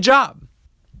do a good job.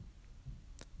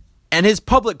 And his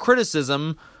public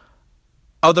criticism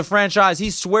of the franchise he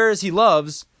swears he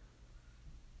loves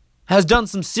has done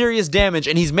some serious damage,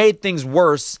 and he's made things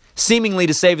worse, seemingly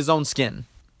to save his own skin.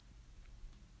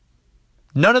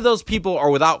 None of those people are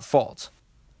without fault.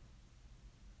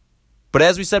 But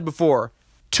as we said before,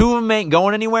 two of them ain't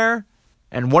going anywhere,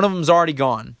 and one of them's already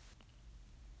gone.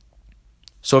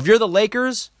 So if you're the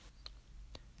Lakers,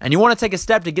 and you want to take a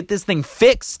step to get this thing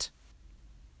fixed,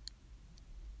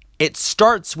 it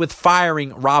starts with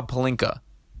firing Rob Pelinka.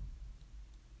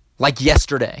 Like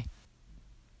yesterday.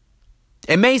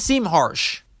 It may seem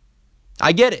harsh.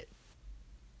 I get it.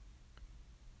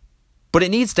 But it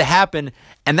needs to happen,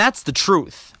 and that's the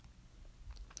truth.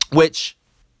 Which,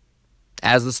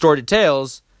 as the story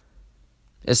details,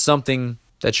 is something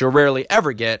that you'll rarely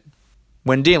ever get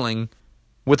when dealing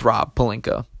with Rob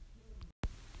Pelinka.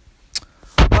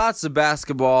 Lots of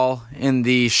basketball in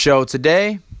the show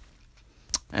today.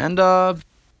 And, of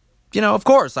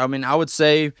course, I would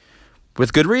say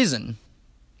with good reason.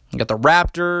 You got the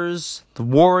Raptors, the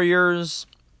Warriors,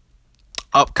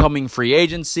 upcoming free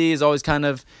agency is always kind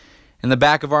of in the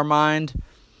back of our mind.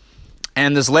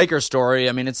 And this Lakers story,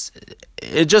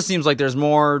 it just seems like there's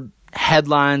more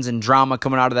headlines and drama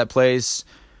coming out of that place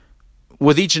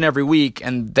with each and every week,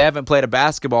 and they haven't played a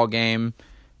basketball game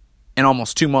in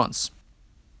almost 2 months.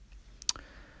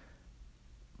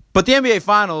 But the NBA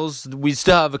Finals, we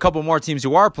still have a couple more teams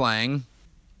who are playing,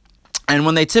 and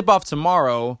when they tip off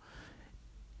tomorrow,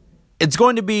 it's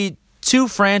going to be two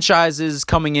franchises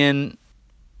coming in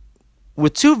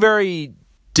with two very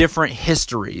different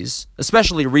histories,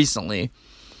 especially recently.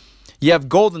 You have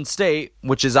Golden State,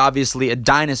 which is obviously a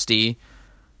dynasty,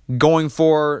 going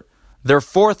for their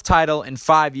fourth title in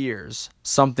 5 years,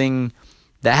 something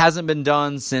that hasn't been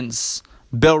done since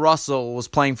Bill Russell was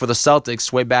playing for the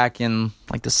Celtics way back in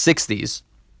the 60s.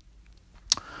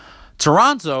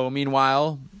 Toronto,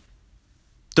 meanwhile,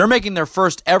 they're making their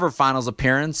first ever finals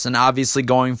appearance and obviously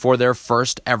going for their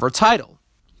first ever title.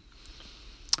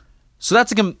 So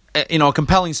that's a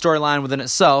compelling storyline within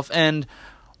itself. And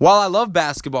while I love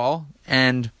basketball,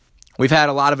 and we've had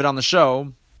a lot of it on the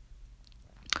show,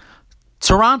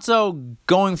 Toronto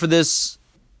going for this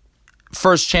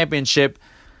first championship,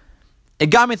 it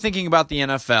got me thinking about the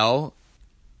NFL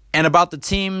and about the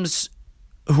teams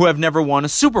who have never won a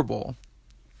Super Bowl.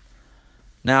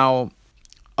 Now,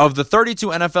 of the 32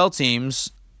 NFL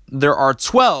teams, there are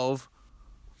 12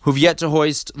 who've yet to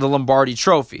hoist the Lombardi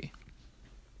Trophy.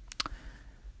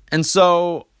 And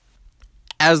so,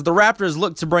 as the Raptors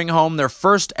look to bring home their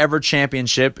first ever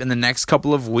championship in the next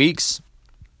couple of weeks,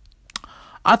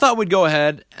 I thought we'd go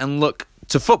ahead and look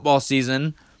to football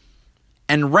season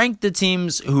and rank the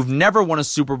teams who've never won a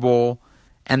Super Bowl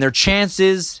and their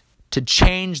chances to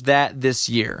change that this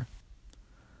year.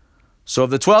 So of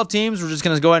the 12 teams, we're just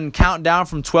going to go ahead and count down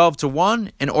from 12 to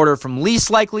 1 in order from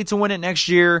least likely to win it next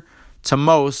year to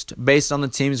most based on the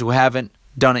teams who haven't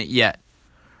done it yet.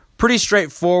 Pretty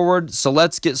straightforward, so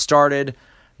let's get started.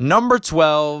 Number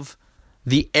 12,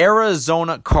 the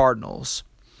Arizona Cardinals.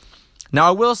 Now,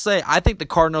 I will say, I think the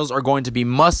Cardinals are going to be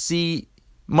must-see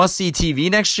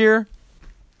TV next year.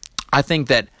 I think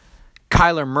that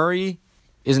Kyler Murray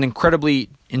is an incredibly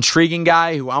intriguing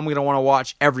guy who I'm going to want to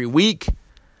watch every week.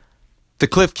 The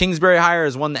Cliff Kingsbury hire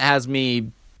is one that has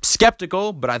me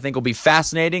skeptical, but I think will be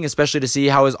fascinating, especially to see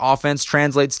how his offense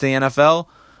translates to the NFL.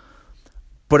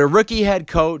 But a rookie head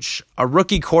coach, a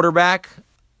rookie quarterback,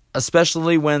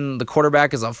 especially when the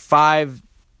quarterback is a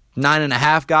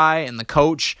 5'9.5" guy and the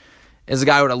coach is a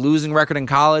guy with a losing record in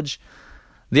college,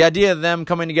 the idea of them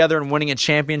coming together and winning a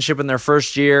championship in their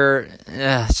first year,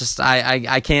 it's just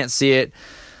I can't see it.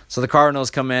 So the Cardinals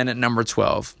come in at number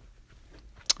 12.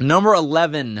 Number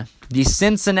 11, the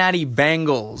Cincinnati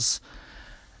Bengals.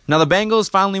 Now, the Bengals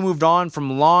finally moved on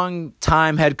from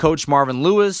long-time head coach Marvin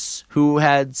Lewis, who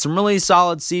had some really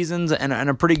solid seasons and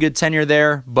a pretty good tenure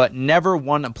there, but never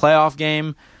won a playoff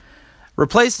game.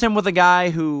 Replaced him with a guy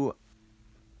who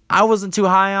I wasn't too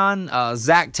high on,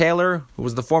 Zach Taylor, who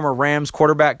was the former Rams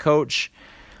quarterback coach.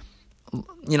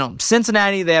 You know,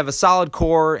 Cincinnati, they have a solid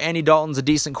core. Andy Dalton's a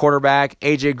decent quarterback.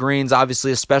 A.J. Green's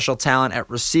obviously a special talent at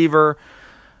receiver.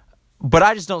 But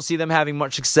I just don't see them having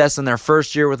much success in their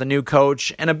first year with a new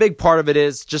coach. And a big part of it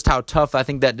is just how tough I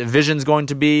think that division's going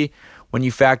to be when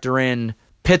you factor in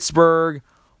Pittsburgh,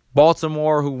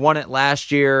 Baltimore, who won it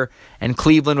last year, and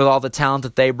Cleveland with all the talent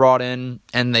that they brought in,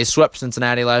 and they swept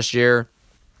Cincinnati last year.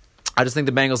 I just think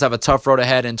the Bengals have a tough road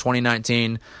ahead in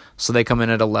 2019, so they come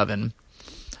in at 11.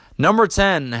 Number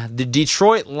 10, the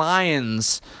Detroit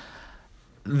Lions.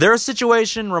 Their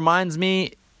situation reminds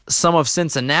me some of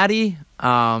Cincinnati,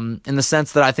 in the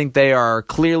sense that I think they are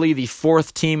clearly the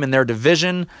fourth team in their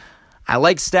division. I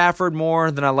like Stafford more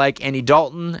than I like Andy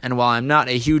Dalton, and while I'm not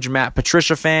a huge Matt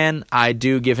Patricia fan, I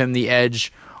do give him the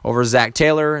edge over Zach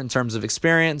Taylor in terms of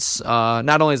experience,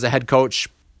 not only as a head coach,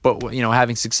 but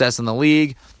having success in the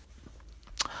league.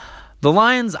 The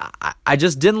Lions, I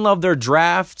just didn't love their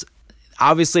draft.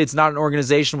 Obviously, it's not an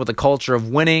organization with a culture of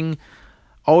winning.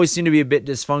 Always seem to be a bit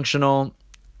dysfunctional.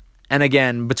 And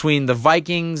again, between the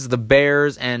Vikings, the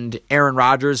Bears, and Aaron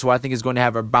Rodgers, who I think is going to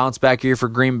have a bounce-back year for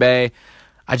Green Bay,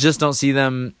 I just don't see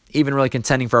them even really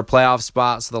contending for a playoff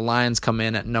spot, so the Lions come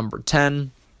in at number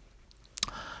 10.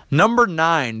 Number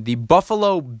 9, the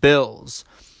Buffalo Bills.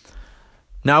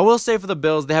 Now, I will say for the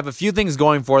Bills, they have a few things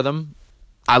going for them.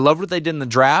 I love what they did in the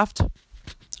draft.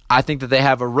 I think that they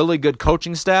have a really good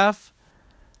coaching staff.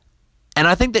 And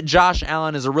I think that Josh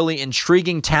Allen is a really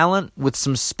intriguing talent with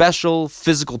some special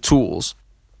physical tools.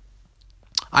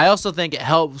 I also think it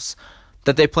helps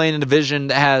that they play in a division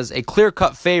that has a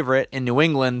clear-cut favorite in New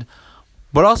England,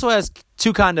 but also has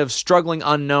two kind of struggling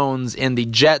unknowns in the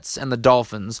Jets and the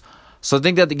Dolphins. So I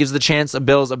think that gives the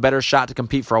Bills a better shot to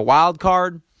compete for a wild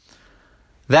card.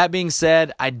 That being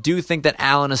said, I do think that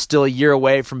Allen is still a year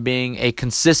away from being a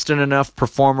consistent enough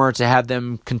performer to have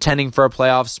them contending for a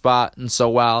playoff spot. And so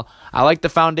while I like the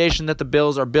foundation that the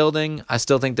Bills are building, I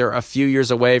still think they're a few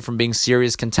years away from being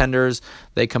serious contenders.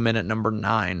 They come in at number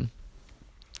 9.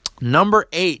 Number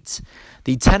 8,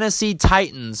 the Tennessee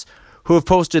Titans, who have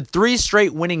posted 3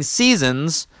 straight winning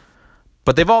seasons,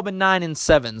 but they've all been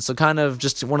 9-7. So kind of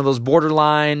just one of those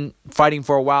borderline fighting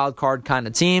for a wild card kind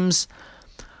of teams.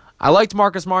 I liked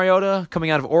Marcus Mariota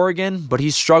coming out of Oregon, but he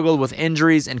struggled with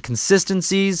injuries and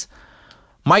consistencies.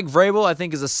 Mike Vrabel, I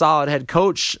think, is a solid head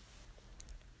coach.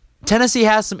 Tennessee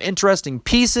has some interesting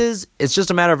pieces. It's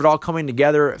just a matter of it all coming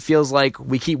together. It feels like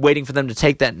we keep waiting for them to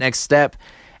take that next step,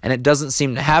 and it doesn't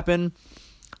seem to happen.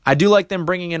 I do like them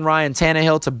bringing in Ryan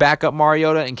Tannehill to back up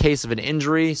Mariota in case of an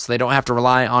injury, so they don't have to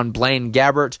rely on Blaine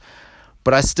Gabbert.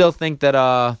 But I still think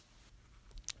that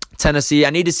Tennessee, I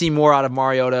need to see more out of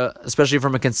Mariota, especially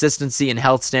from a consistency and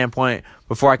health standpoint,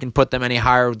 before I can put them any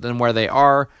higher than where they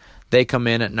are. They come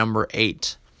in at number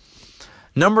 8.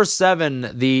 Number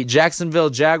 7, the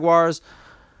Jacksonville Jaguars.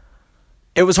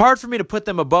 It was hard for me to put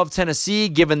them above Tennessee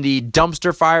given the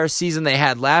dumpster fire season they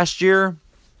had last year.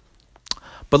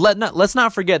 But let's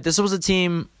not forget, this was a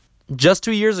team just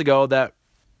 2 years ago that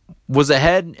was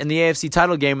ahead in the AFC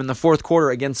title game in the fourth quarter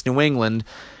against New England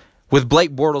with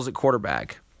Blake Bortles at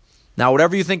quarterback. Now,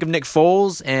 whatever you think of Nick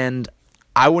Foles, and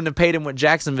I wouldn't have paid him what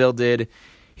Jacksonville did,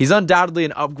 he's undoubtedly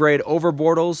an upgrade over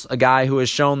Bortles, a guy who has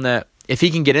shown that if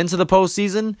he can get into the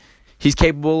postseason, he's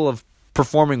capable of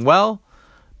performing well.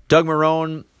 Doug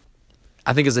Marrone,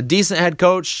 I think, is a decent head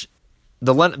coach.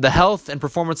 The health and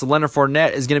performance of Leonard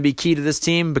Fournette is going to be key to this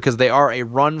team because they are a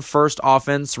run-first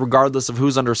offense regardless of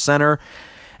who's under center.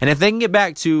 And if they can get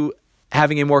back to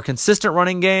having a more consistent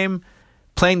running game,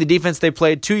 playing the defense they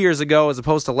played 2 years ago as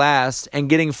opposed to last, and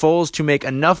getting Foles to make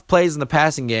enough plays in the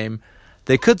passing game,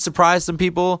 they could surprise some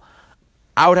people.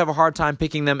 I would have a hard time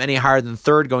picking them any higher than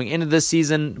 3rd going into this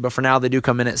season, but for now they do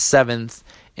come in at 7th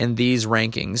in these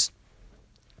rankings.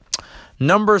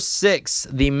 Number 6,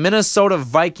 the Minnesota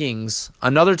Vikings,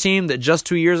 another team that just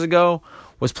 2 years ago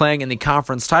was playing in the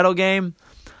conference title game.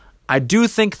 I do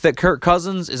think that Kirk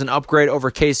Cousins is an upgrade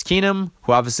over Case Keenum,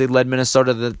 who obviously led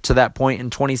Minnesota to that point in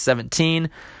 2017.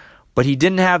 but he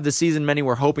didn't have the season many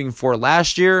were hoping for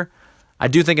last year. I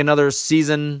do think another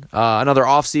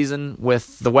offseason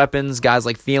with the weapons, guys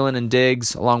like Thielen and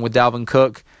Diggs, along with Dalvin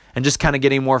Cook, and just kind of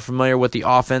getting more familiar with the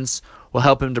offense will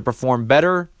help him to perform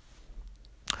better.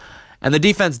 And the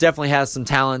defense definitely has some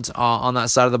talent on that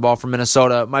side of the ball for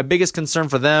Minnesota. My biggest concern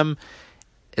for them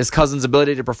is Cousins'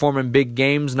 ability to perform in big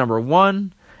games, number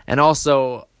one. And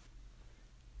also,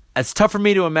 it's tough for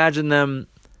me to imagine them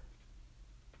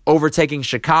overtaking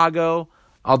Chicago,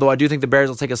 although I do think the Bears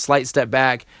will take a slight step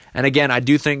back. And again, I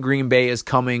do think Green Bay is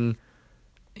going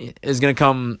to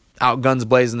come out guns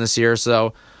blazing this year.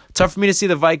 So tough for me to see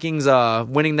the Vikings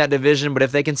winning that division, but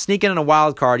if they can sneak in a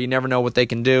wild card, you never know what they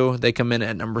can do. They come in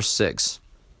at number 6.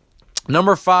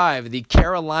 Number 5, the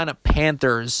Carolina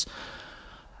Panthers.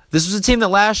 This was a team that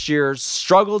last year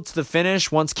struggled to the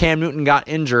finish once Cam Newton got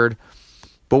injured.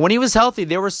 But when he was healthy,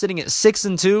 they were sitting at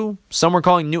 6-2. Some were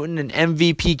calling Newton an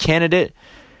MVP candidate.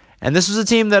 And this was a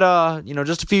team that,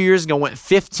 just a few years ago went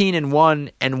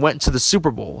 15-1 and went to the Super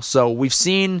Bowl. So we've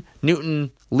seen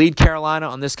Newton lead Carolina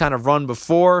on this kind of run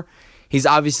before. He's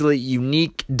obviously a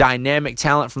unique, dynamic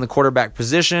talent from the quarterback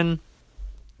position.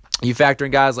 You factor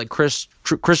in guys like Christian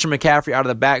McCaffrey out of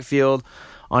the backfield.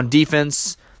 On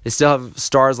defense, they still have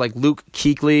stars like Luke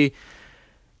Kuechly.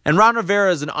 And Ron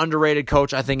Rivera is an underrated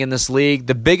coach, I think, in this league.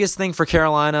 The biggest thing for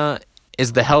Carolina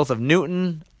is the health of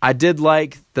Newton. I did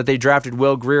like that they drafted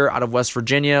Will Grier out of West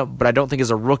Virginia, but I don't think as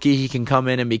a rookie he can come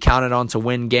in and be counted on to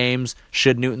win games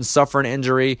should Newton suffer an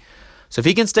injury. So if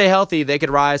he can stay healthy, they could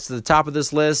rise to the top of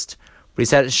this list. But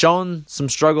he's shown some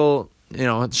struggle,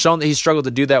 shown that he struggled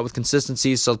to do that with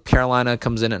consistency, so Carolina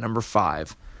comes in at number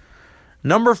 5.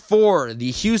 Number 4, the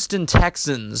Houston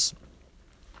Texans,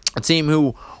 a team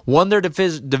who won their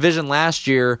division last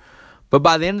year, but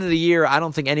by the end of the year, I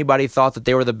don't think anybody thought that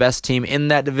they were the best team in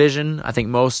that division. I think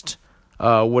most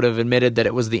would have admitted that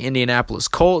it was the Indianapolis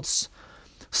Colts.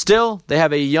 Still, they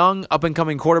have a young,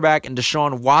 up-and-coming quarterback in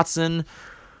Deshaun Watson,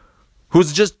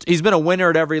 he's been a winner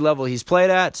at every level he's played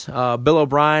at. Bill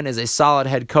O'Brien is a solid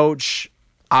head coach.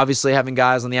 Obviously, having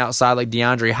guys on the outside like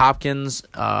DeAndre Hopkins,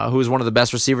 who is one of the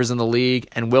best receivers in the league,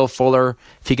 and Will Fuller,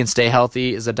 if he can stay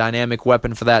healthy, is a dynamic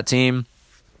weapon for that team.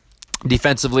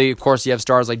 Defensively, of course, you have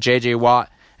stars like J.J.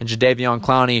 Watt and Jadeveon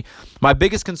Clowney. My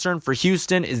biggest concern for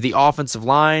Houston is the offensive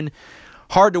line.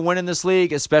 Hard to win in this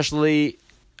league, especially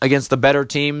against the better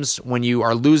teams when you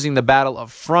are losing the battle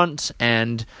up front.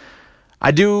 And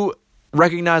I do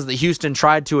recognize that Houston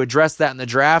tried to address that in the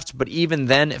draft, but even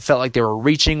then it felt like they were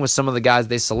reaching with some of the guys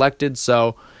they selected.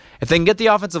 So if they can get the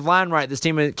offensive line right, this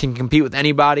team can compete with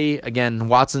anybody. Again,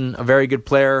 Watson, a very good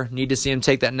player. Need to see him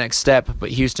take that next step, but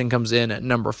Houston comes in at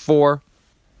number 4.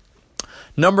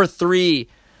 Number 3,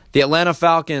 the Atlanta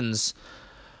Falcons.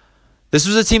 This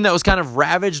was a team that was kind of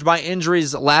ravaged by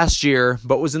injuries last year,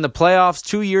 but was in the playoffs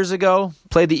 2 years ago,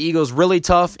 played the Eagles really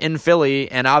tough in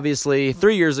Philly, and obviously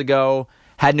 3 years ago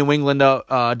had New England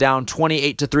down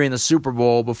 28-3 in the Super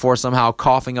Bowl before somehow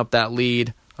coughing up that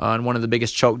lead on one of the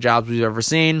biggest choke jobs we've ever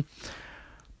seen.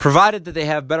 Provided that they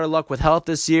have better luck with health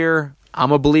this year,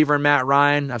 I'm a believer in Matt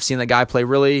Ryan. I've seen the guy play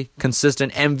really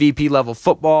consistent MVP-level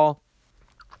football.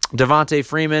 Devontae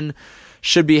Freeman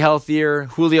should be healthier.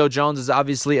 Julio Jones is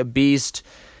obviously a beast.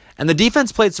 And the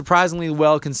defense played surprisingly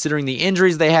well considering the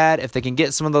injuries they had. If they can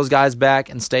get some of those guys back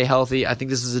and stay healthy, I think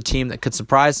this is a team that could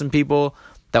surprise some people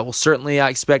that will certainly, I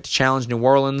expect, to challenge New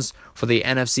Orleans for the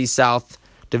NFC South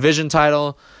division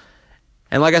title.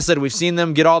 And like I said, we've seen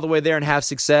them get all the way there and have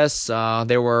success.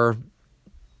 They were,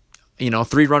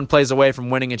 3-run plays away from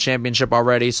winning a championship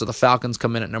already, so the Falcons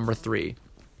come in at number 3.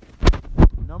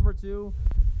 Number 2,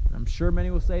 I'm sure many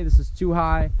will say this is too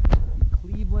high, the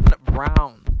Cleveland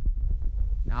Browns.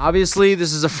 Now, obviously,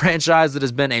 this is a franchise that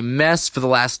has been a mess for the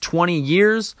last 20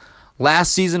 years.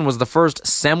 Last season was the first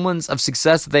semblance of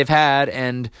success that they've had,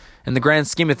 and in the grand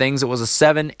scheme of things, it was a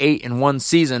 7-8-1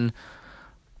 season.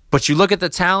 But you look at the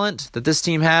talent that this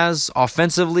team has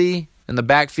offensively in the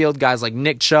backfield, guys like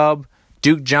Nick Chubb,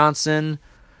 Duke Johnson,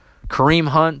 Kareem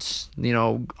Hunt,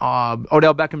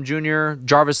 Odell Beckham Jr.,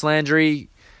 Jarvis Landry,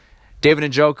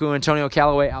 David Njoku, Antonio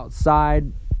Callaway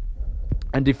outside.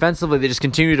 And defensively, they just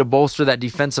continue to bolster that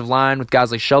defensive line with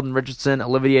guys like Sheldon Richardson,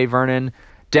 Olivier Vernon.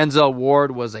 Denzel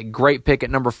Ward was a great pick at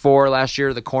number 4 last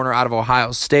year, the corner out of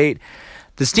Ohio State.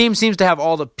 This team seems to have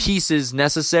all the pieces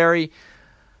necessary.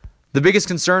 The biggest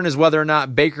concern is whether or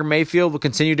not Baker Mayfield will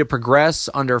continue to progress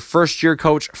under first-year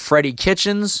coach Freddie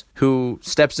Kitchens, who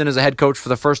steps in as a head coach for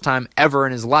the first time ever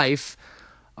in his life.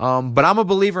 But I'm a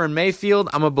believer in Mayfield.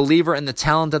 I'm a believer in the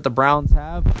talent that the Browns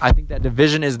have. I think that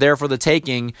division is there for the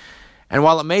taking. And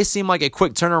while it may seem like a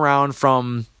quick turnaround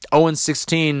from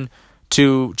 0-16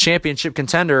 to championship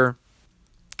contender,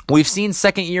 We've seen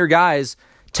second-year guys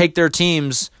take their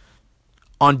teams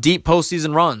on deep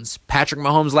postseason runs. Patrick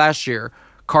Mahomes last year,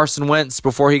 Carson Wentz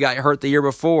before he got hurt the year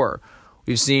before.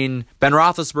 We've seen Ben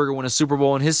Roethlisberger win a Super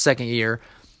Bowl in his second year.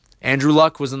 Andrew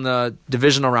Luck was in the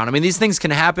divisional round. I mean, these things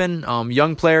can happen.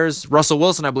 Young players, Russell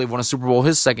Wilson, I believe, won a Super Bowl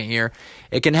his second year.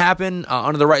 It can happen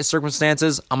under the right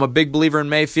circumstances. I'm a big believer in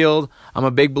Mayfield. I'm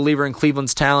a big believer in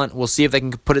Cleveland's talent. We'll see if they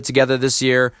can put it together this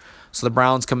year. So the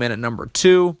Browns come in at number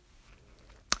 2.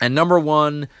 And number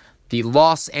 1, the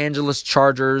Los Angeles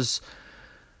Chargers,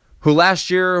 who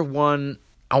last year won,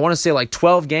 I want to say like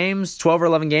 12 or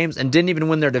 11 games, and didn't even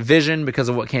win their division because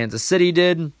of what Kansas City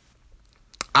did.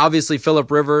 Obviously,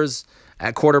 Phillip Rivers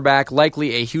at quarterback,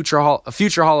 likely a future Hall of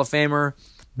Famer.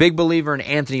 Big believer in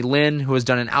Anthony Lynn, who has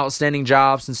done an outstanding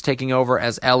job since taking over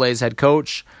as LA's head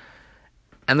coach.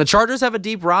 And the Chargers have a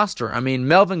deep roster. I mean,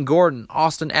 Melvin Gordon,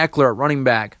 Austin Eckler at running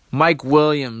back, Mike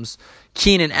Williams,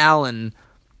 Keenan Allen,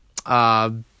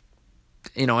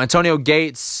 Antonio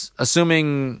Gates,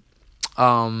 assuming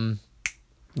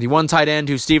the one tight end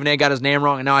who Stephen A. got his name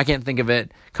wrong, and now I can't think of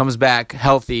it, comes back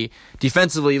healthy.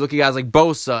 Defensively, you look at guys like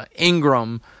Bosa,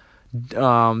 Ingram,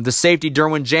 the safety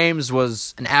Derwin James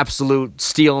was an absolute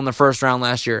steal in the first round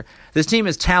last year. This team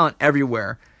has talent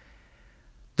everywhere.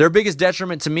 Their biggest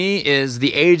detriment to me is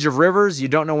the age of Rivers. You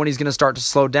don't know when he's going to start to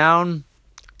slow down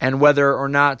and whether or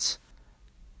not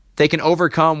they can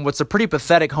overcome what's a pretty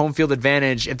pathetic home field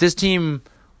advantage. If this team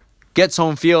gets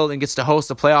home field and gets to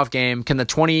host a playoff game, can the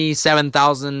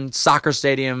 27,000 soccer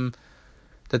stadium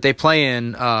that they play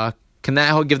in, can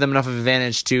that give them enough of an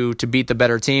advantage to beat the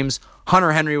better teams?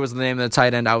 Hunter Henry was the name of the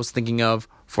tight end I was thinking of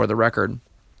for the record.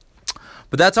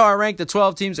 But that's how I rank the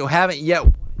 12 teams who haven't yet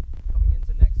won coming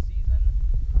into next season.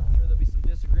 I'm sure there'll be some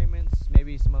disagreements.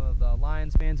 Maybe some of the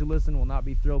Lions fans who listen will not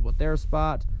be thrilled with their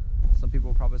spot. Some people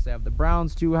will probably say I have the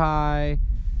Browns too high,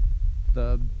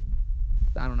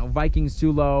 Vikings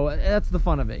too low. That's the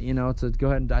fun of it, to go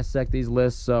ahead and dissect these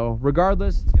lists. So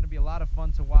regardless, it's going to be a lot of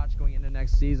fun to watch going into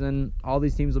next season. All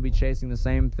these teams will be chasing the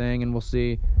same thing, and we'll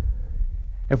see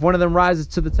if one of them rises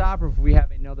to the top or if we have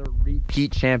another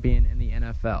repeat champion in the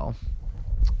NFL.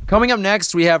 Coming up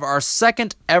next, we have our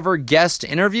second ever guest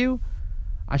interview.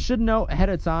 I should note ahead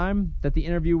of time that the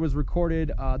interview was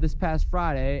recorded this past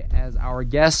Friday as our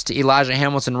guest, Elijah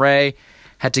Hamilton Wray,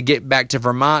 had to get back to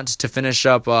Vermont to finish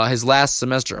up his last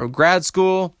semester of grad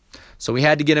school. So we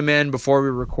had to get him in before we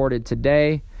recorded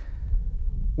today.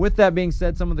 With that being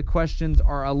said, some of the questions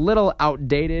are a little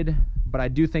outdated, but I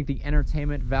do think the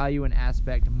entertainment value and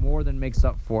aspect more than makes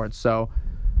up for it. So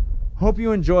hope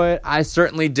you enjoy it. I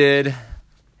certainly did.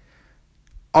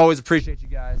 Always appreciate you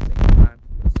guys taking the time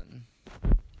to listen.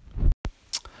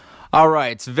 All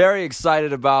right, very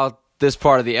excited about this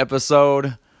part of the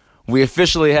episode. We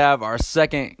officially have our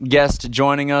second guest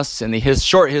joining us in the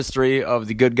short history of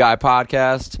the Good Guy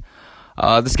podcast.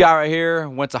 This guy right here,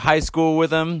 went to high school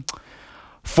with him.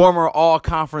 Former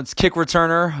all-conference kick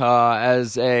returner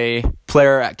as a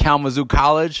player at Kalamazoo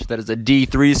College. That is a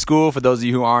D3 school for those of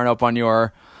you who aren't up on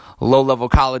your low-level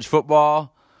college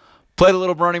football. Played a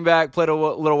little running back, played a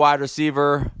little wide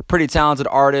receiver. Pretty talented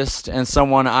artist and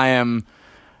someone I am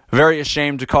very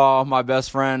ashamed to call my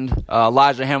best friend.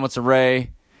 Elijah Hamilton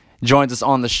Wray joins us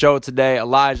on the show today.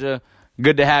 Elijah,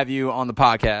 good to have you on the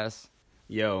podcast.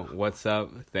 Yo, what's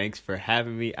up? Thanks for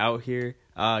having me out here.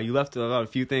 You left a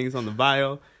few things on the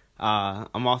bio.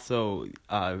 I'm also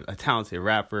a talented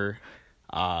rapper.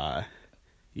 You know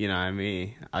what I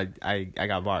mean? I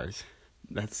got bars.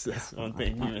 That's one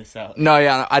thing you miss out. No,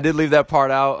 yeah, I did leave that part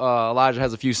out. Elijah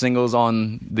has a few singles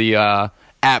on the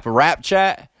app Rap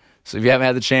Chat. So if you haven't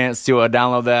had the chance to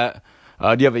download that,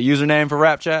 do you have a username for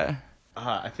Rap Chat?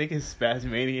 I think it's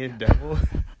Spazmanian Devil.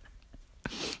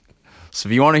 So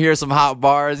if you want to hear some hot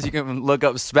bars, you can look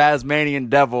up Spazmanian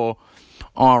Devil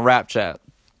on Rap Chat.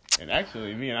 And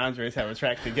actually, me and Andres have a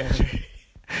track together.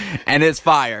 And it's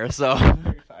fire, so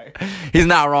Fire. He's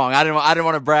not wrong. I didn't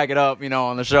want to brag it up,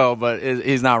 on the show, but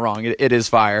he's not wrong. It is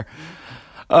fire.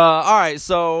 All right,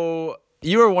 so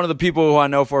you are one of the people who I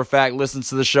know for a fact listens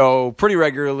to the show pretty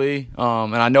regularly,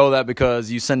 and I know that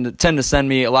because you tend to send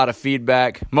me a lot of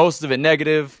feedback, most of it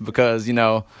negative because,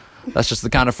 that's just the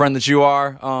kind of friend that you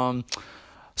are.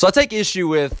 So I take issue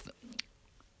with,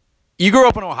 you grew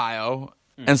up in Ohio,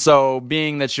 and so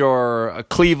being that you're a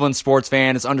Cleveland sports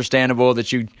fan, it's understandable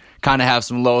that you kind of have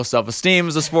some low self-esteem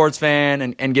as a sports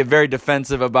fan and get very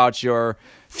defensive about your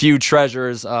few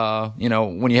treasures,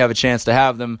 when you have a chance to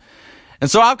have them. And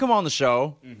so I've come on the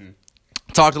show,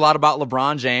 talked a lot about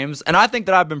LeBron James, and I think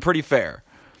that I've been pretty fair.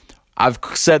 I've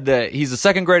said that he's the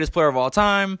second greatest player of all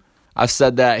time. I've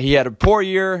said that he had a poor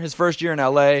year, his first year in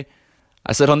LA.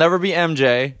 I said he'll never be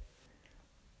MJ,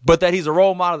 but that he's a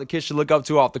role model that kids should look up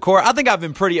to off the court. I think I've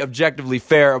been pretty objectively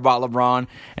fair about LeBron.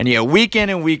 And yeah, week in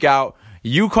and week out,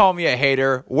 you call me a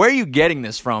hater. Where are you getting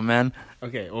this from, man?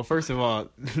 Okay, well, first of all,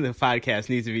 the podcast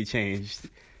needs to be changed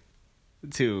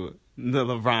to the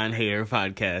LeBron Hater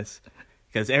Podcast.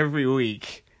 Because every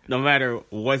week, no matter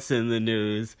what's in the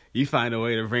news, you find a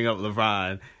way to bring up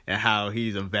LeBron and how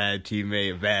he's a bad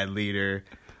teammate, a bad leader.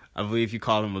 I believe you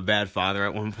called him a bad father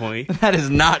at one point. That is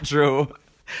not true.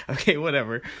 Okay,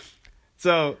 whatever.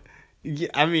 So,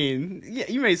 I mean, yeah,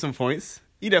 you made some points.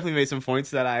 You definitely made some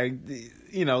points that I,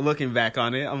 looking back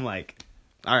on it, I'm like,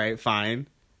 all right, fine.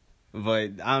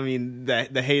 But I mean,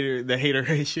 the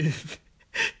hateration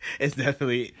is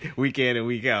definitely week in and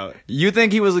week out. You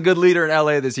think he was a good leader in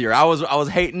LA this year? I was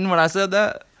hating when I said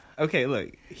that. Okay,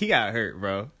 look, he got hurt,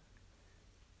 bro.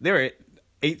 They were at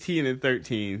 18 and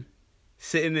 13,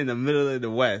 sitting in the middle of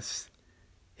the West.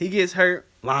 He gets hurt.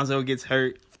 Lonzo gets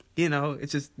hurt.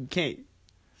 It's just you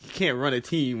can't run a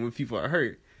team when people are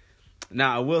hurt.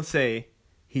 Now, I will say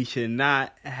he should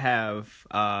not have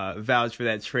vouched for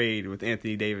that trade with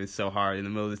Anthony Davis so hard in the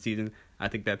middle of the season. I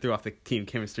think that threw off the team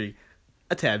chemistry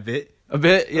a tad bit. A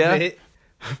bit, yeah. A bit.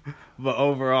 But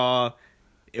overall,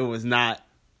 it was not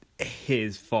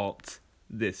his fault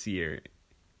this year.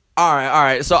 All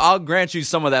right. So I'll grant you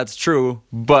some of that's true,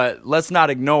 but let's not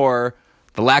ignore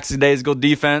the lackadaisical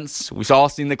defense. We've all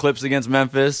seen the clips against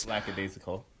Memphis.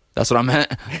 Lackadaisical. That's what I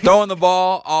meant. Throwing the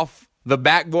ball off the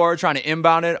backboard, trying to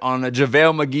inbound it on a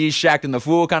JaVale McGee, Shaqtin' the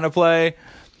Fool kind of play.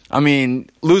 I mean,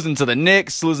 losing to the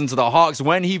Knicks, losing to the Hawks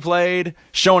when he played,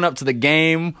 showing up to the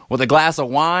game with a glass of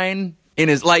wine in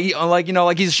his like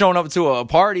he's showing up to a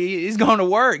party. He's going to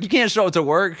work. You can't show up to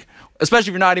work, especially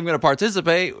if you're not even going to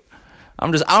participate.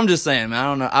 I'm just saying,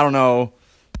 man. I don't know.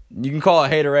 You can call it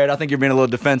haterade. I think you're being a little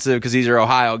defensive because he's your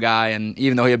Ohio guy, and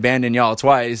even though he abandoned y'all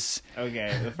twice.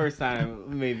 Okay, the first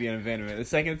time maybe an abandonment. The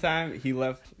second time he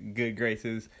left good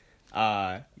graces.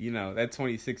 That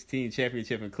 2016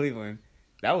 championship in Cleveland,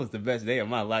 that was the best day of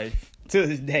my life to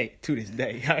this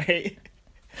day. All right.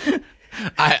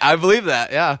 I believe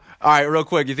that. Yeah. All right. Real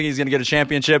quick, you think he's gonna get a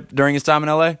championship during his time in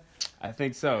LA? I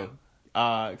think so.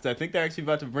 Because I think they're actually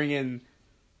about to bring in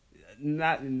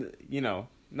not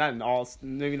an all,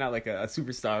 maybe not like a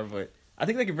superstar, but I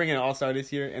think they could bring in an all-star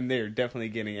this year, and they're definitely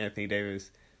getting Anthony Davis.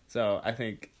 So I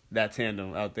think that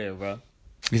tandem out there, bro.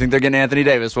 You think they're getting Anthony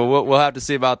Davis? Well, we'll have to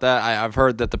see about that. I've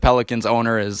heard that the Pelicans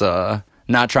owner is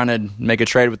not trying to make a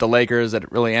trade with the Lakers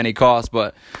at really any cost,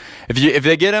 but if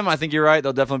they get him, I think you're right.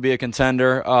 They'll definitely be a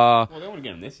contender. Well, they wouldn't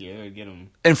get him this year. They would get him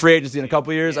in free agency in a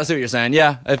couple of years. Yeah. I see what you're saying.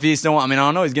 Yeah, if he's still, I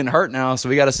don't know. He's getting hurt now, so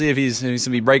we got to see if he's going to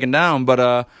be breaking down. But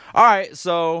all right,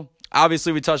 so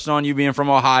obviously we touched on you being from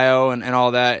Ohio and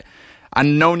all that. I've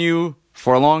known you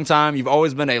for a long time. You've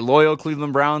always been a loyal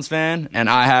Cleveland Browns fan, and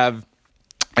I have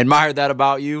admired that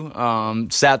about you.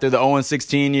 Sat through the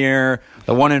 0-16 year,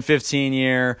 the 1-15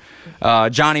 year,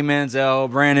 Johnny Manziel,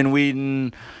 Brandon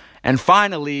Whedon, and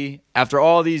finally, after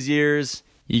all these years,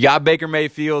 you got Baker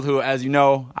Mayfield, who, as you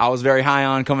know, I was very high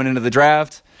on coming into the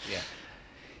draft. Yeah.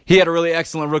 He had a really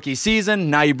excellent rookie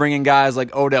season. Now you bring in guys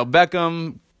like Odell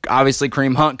Beckham. Obviously,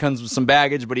 Kareem Hunt comes with some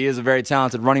baggage, but he is a very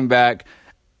talented running back.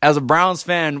 As a Browns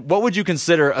fan, what would you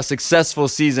consider a successful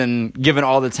season given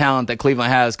all the talent that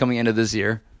Cleveland has coming into this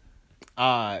year?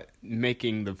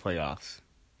 Making the playoffs.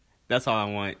 That's all I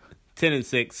want.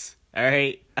 10-6. All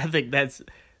right. I think that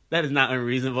is not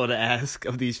unreasonable to ask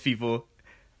of these people.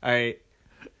 All right.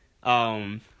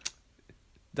 Dog,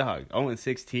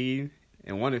 0-16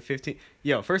 and 1-15.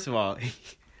 Yo, first of all,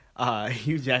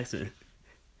 Hugh Jackson.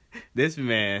 This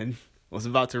man was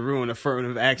about to ruin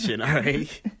affirmative action. All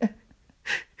right.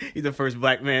 He's the first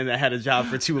black man that had a job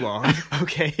for too long,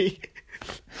 okay?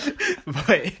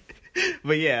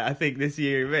 but yeah, I think this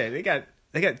year, man, they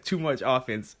got too much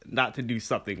offense not to do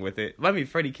something with it. I mean,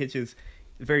 Freddie Kitchens,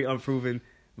 very unproven,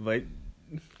 but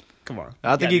come on.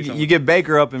 I think you get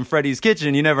Baker up in Freddie's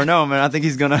kitchen, you never know, man. I think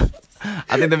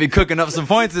they'll be cooking up some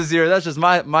points this year. That's just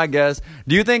my guess.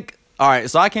 Do you think? All right,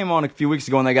 so I came on a few weeks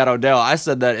ago when they got Odell. I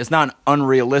said that it's not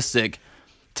unrealistic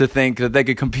to think that they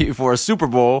could compete for a Super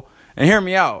Bowl. And hear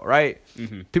me out, right?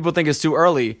 Mm-hmm. People think it's too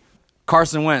early.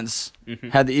 Carson Wentz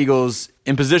had the Eagles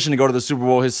in position to go to the Super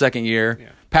Bowl his second year. Yeah.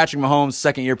 Patrick Mahomes,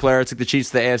 second-year player, took the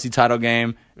Chiefs to the AFC title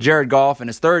game. Jared Goff in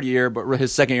his third year, but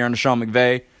his second year under Sean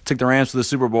McVay, took the Rams to the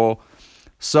Super Bowl.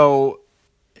 So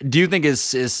do you think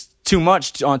it's too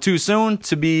much too soon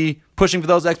to be pushing for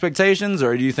those expectations,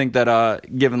 or do you think that,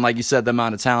 given, like you said, the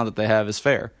amount of talent that they have is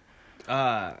fair?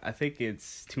 I think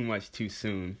it's too much too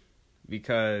soon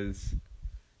because –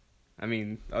 I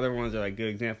mean, other ones are like good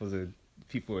examples of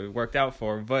people it worked out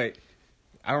for, but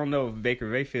I don't know if Baker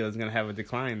Mayfield is gonna have a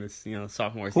decline this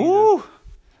sophomore season. Ooh,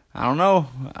 I don't know.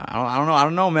 I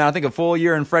don't know, man. I think a full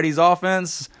year in Freddie's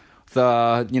offense, with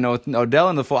Odell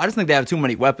in the full. I just think they have too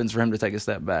many weapons for him to take a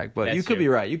step back. But you could be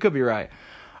right. You could be right.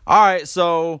 All right,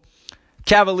 so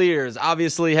Cavaliers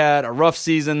obviously had a rough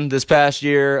season this past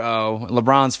year.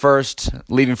 LeBron's first,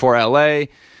 leaving for LA.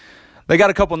 They got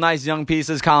a couple nice young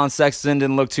pieces. Colin Sexton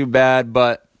didn't look too bad,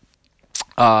 but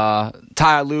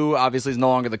Ty Lue obviously is no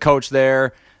longer the coach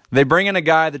there. They bring in a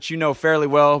guy that you know fairly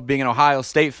well, being an Ohio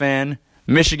State fan.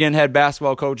 Michigan head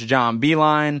basketball coach John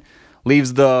Beilein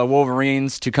leaves the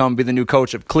Wolverines to come be the new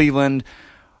coach of Cleveland.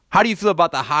 How do you feel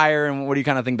about the hire, and what do you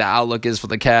kind of think the outlook is for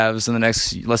the Cavs in the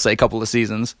next, let's say, couple of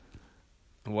seasons?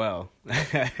 Well,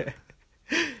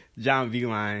 John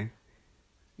Beilein,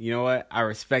 you know what? I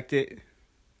respect it.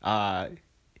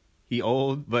 He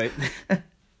old, but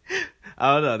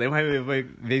I don't know. They might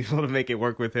be able to make it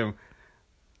work with him.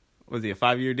 Was he a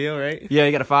 5-year deal, right? Yeah,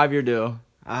 he got a 5-year deal.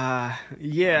 Yeah.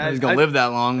 He's going to live that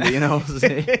long, but,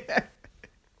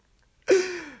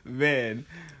 Man.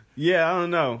 Yeah, I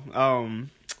don't know.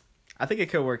 I think it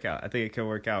could work out.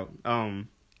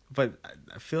 But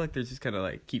I feel like they're just kind of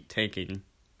like keep tanking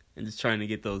and just trying to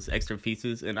get those extra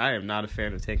pieces. And I am not a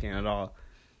fan of tanking at all.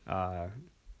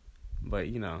 But,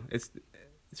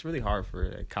 it's really hard for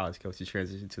a college coach to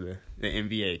transition to the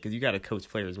NBA because you got to coach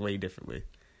players way differently.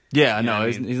 Yeah, no,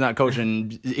 he's not coaching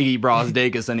Iggy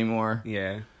Brosdakis anymore.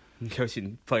 Yeah,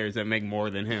 coaching players that make more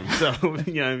than him. So,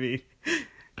 you know what I mean?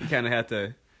 You kind of have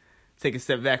to take a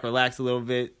step back, relax a little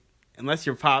bit. Unless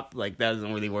you're Pop, that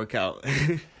doesn't really work out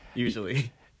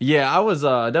usually. Yeah, I was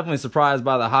definitely surprised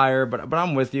by the hire, but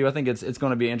I'm with you. I think it's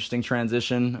going to be an interesting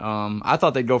transition. I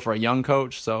thought they'd go for a young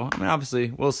coach, so I mean, obviously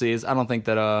we'll see. I don't think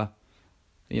that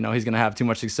he's going to have too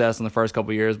much success in the first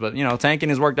couple of years, but tanking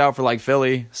has worked out for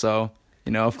Philly, so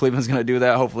if Cleveland's going to do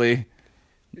that, hopefully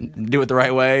do it the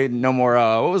right way. No more.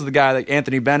 What was the guy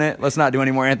Anthony Bennett? Let's not do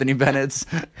any more Anthony Bennett's.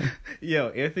 Yo,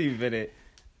 Anthony Bennett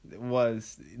they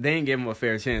didn't give him a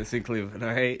fair chance in Cleveland, all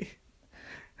right?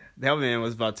 That man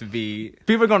was about to be...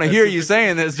 People are going to hear you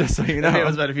saying this, just so you know. That man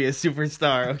was about to be a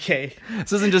superstar, okay?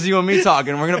 This isn't just you and me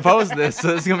talking. We're going to post this,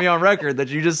 so it's going to be on record that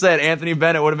you just said Anthony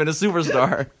Bennett would have been a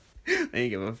superstar. They didn't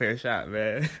give him a fair shot,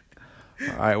 man.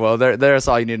 All right, well, there's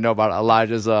all you need to know about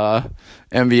Elijah's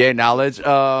NBA knowledge.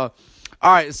 All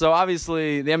right, so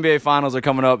obviously the NBA Finals are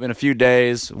coming up in a few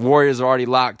days. Warriors are already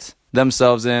locked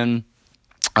themselves in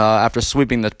after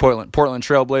sweeping the Portland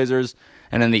Trailblazers.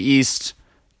 And in the East,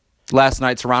 last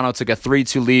night Toronto took a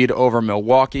 3-2 lead over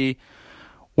Milwaukee.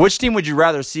 Which team would you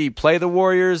rather see play the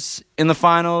Warriors in the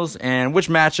Finals, and which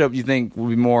matchup do you think would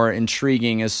be more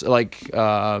intriguing as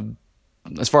far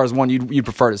as one you'd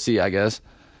prefer to see, I guess?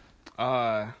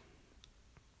 I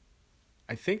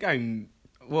think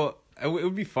well, it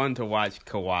would be fun to watch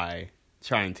Kawhi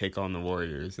try and take on the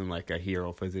Warriors in a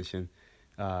hero position,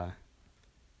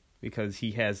 because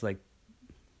he has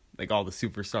all the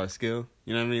superstar skill.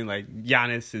 You know what I mean?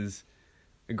 Giannis is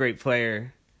a great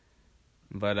player,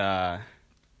 but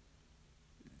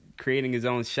creating his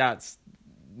own shots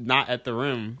not at the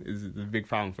rim is a big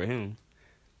problem for him.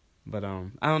 But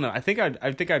I don't know. I think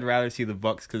I'd rather see the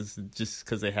Bucks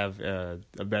because they have a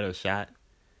better shot.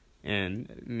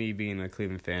 And me being a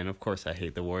Cleveland fan, of course, I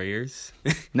hate the Warriors.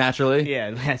 Naturally, yeah,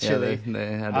 naturally. Yeah,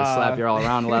 they had to slap you all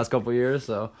around the last couple of years.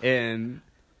 So and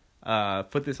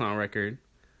put this on record: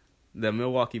 the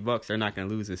Milwaukee Bucks are not going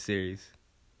to lose this series.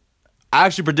 I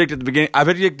actually predicted at the beginning. I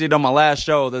predicted on my last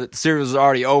show that the series was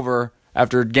already over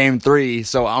after Game 3.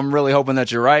 So I'm really hoping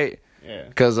that you're right. Yeah,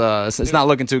 because it's not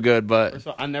looking too good. But first of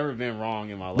all, I've never been wrong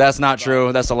in my life. That's not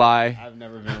true. That's a lie. I've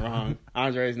never been wrong.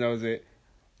 Andres knows it.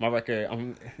 My record,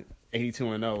 I'm 82-0.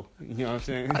 You know what I'm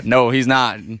saying? No, he's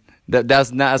not.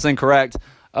 That's incorrect.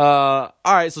 All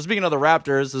right. So speaking of the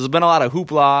Raptors, there's been a lot of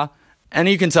hoopla, and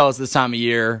you can tell it's this time of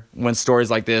year when stories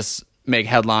like this make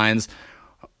headlines.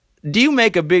 Do you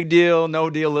make a big deal, no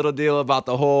deal, little deal about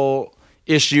the whole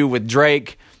issue with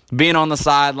Drake being on the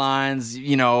sidelines,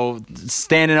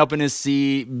 standing up in his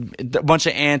seat, a bunch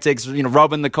of antics,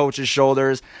 rubbing the coach's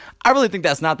shoulders? I really think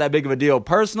that's not that big of a deal.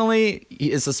 Personally,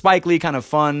 it's a Spike Lee kind of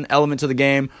fun element to the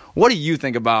game. What do you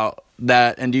think about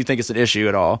that, and do you think it's an issue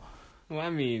at all? Well, I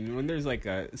mean, when there's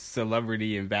a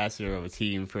celebrity ambassador of a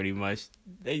team, pretty much,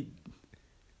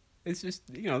 it's just,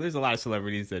 there's a lot of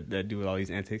celebrities that do all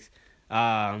these antics.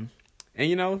 And,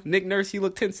 Nick Nurse, he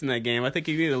looked tense in that game. I think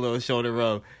he needed a little shoulder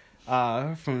rub.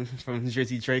 From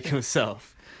Drizzy Drake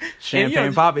himself.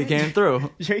 Champagne Poppy came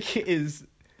through. Drake is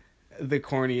the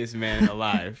corniest man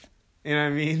alive. You know what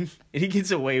I mean? And he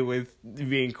gets away with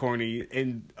being corny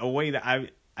in a way that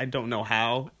I don't know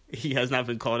how. he has not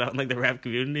been called out in like the rap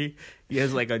community. He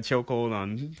has like a chokehold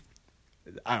on.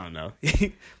 I don't know,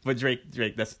 but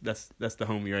Drake, that's the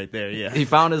homie right there. Yeah, He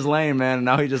found his lane, man, and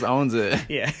now he just owns it.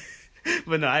 yeah.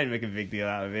 But no, I didn't make a big deal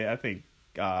out of it. I think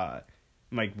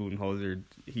Mike Budenholzer,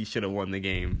 he should have won the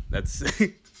game. That's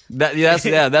That's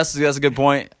a good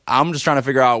point. I'm just trying to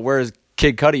figure out where's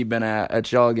Kid Cudi been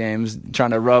at y'all games,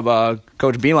 trying to rub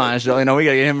Coach Beeline. You know, we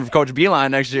gotta get him for Coach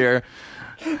Beeline next year.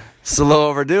 It's a little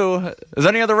overdue. Is there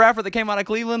any other rapper that came out of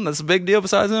Cleveland that's a big deal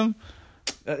besides him?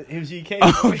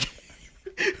 MGK.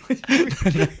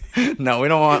 No, we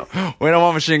don't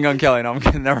want Machine Gun Kelly. No, I'm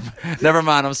kidding. Never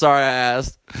mind. I'm sorry I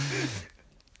asked.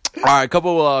 All right, a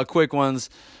couple quick ones.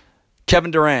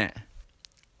 Kevin Durant,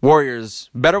 Warriors,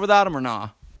 better without him or nah?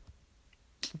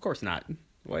 Of course not.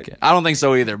 What? Okay. I don't think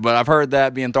so either, but I've heard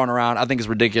that being thrown around. I think it's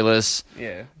ridiculous.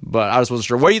 Yeah. But I just wasn't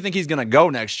sure. Where do you think he's going to go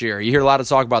next year? You hear a lot of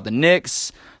talk about the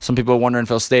Knicks. Some people are wondering if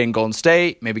he'll stay in Golden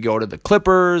State, maybe go to the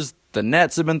Clippers. The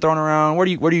Nets have been thrown around. Where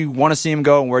do you want to see him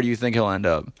go, and where do you think he'll end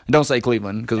up? Don't say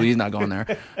Cleveland, because he's not going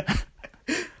there.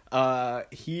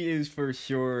 He is for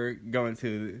sure going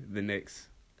to the Knicks.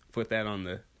 Put that on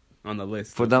the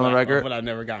list. Put that on the record? What I've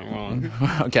never gotten wrong.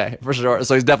 Okay, for sure.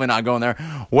 So he's definitely not going there.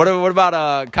 What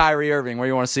about Kyrie Irving? Where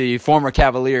you want to see former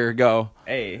Cavalier go?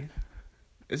 Hey,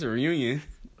 it's a reunion.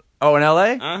 Oh, in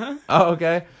L.A.? Uh-huh. Oh,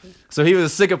 okay. So he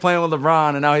was sick of playing with LeBron,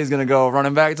 and now he's going to go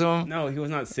running back to him? No, he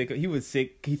was not sick. He was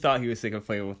sick. He thought he was sick of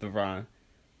playing with LeBron.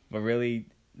 But really,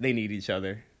 they need each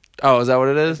other. Oh, is that what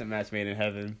it is? It's a match made in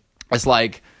heaven. It's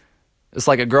like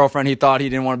a girlfriend he thought he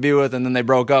didn't want to be with, and then they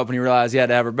broke up, and he realized he had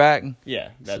to have her back? Yeah,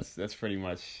 that's pretty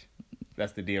much,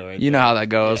 that's the deal right You there. know how that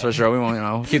goes, for sure. We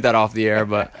won't, keep that off the air,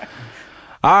 but...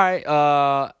 All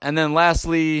right, and then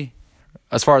lastly,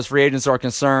 as far as free agents are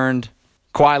concerned,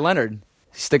 Kawhi Leonard.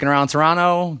 He's sticking around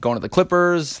Toronto, going to the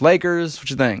Clippers, Lakers. What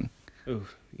you think? Ooh,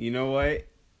 you know what?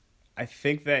 I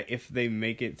think that if they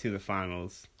make it to the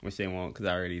finals, which they won't because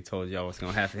I already told y'all what's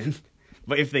going to happen,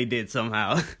 but if they did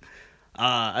somehow,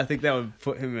 I think that would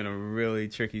put him in a really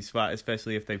tricky spot,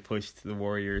 especially if they pushed the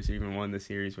Warriors or even won the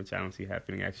series, which I don't see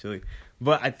happening actually.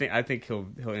 But I think he'll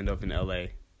end up in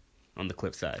L.A. on the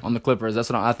Clip side. On the Clippers,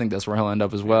 I think that's where he'll end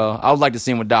up as well. I would like to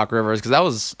see him with Doc Rivers because that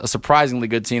was a surprisingly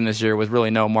good team this year with really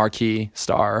no marquee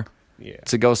star. Yeah.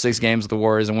 To go 6 games with the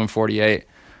Warriors and win 48.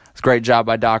 It's a great job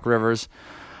by Doc Rivers.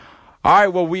 All right,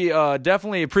 well, we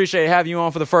definitely appreciate having you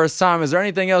on for the first time. Is there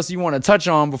anything else you want to touch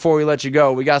on before we let you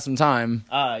go? We got some time.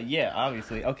 Yeah,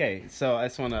 obviously. Okay, so I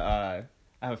just want to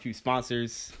I have a few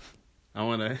sponsors I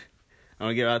want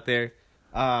to get out there.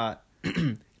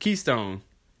 Keystone.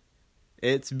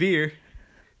 It's beer.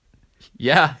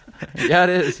 Yeah, it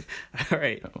is. All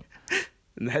right.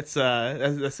 That's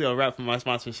a wrap for my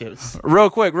sponsorships.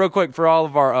 Real quick, for all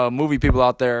of our movie people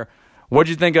out there, what'd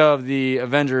you think of the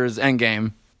Avengers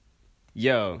Endgame?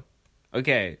 Yo,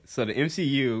 okay, so the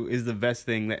MCU is the best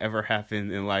thing that ever happened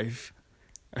in life.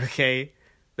 Okay?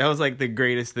 That was like the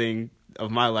greatest thing of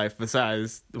my life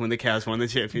besides when the Cavs won the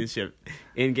championship.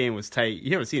 Endgame was tight.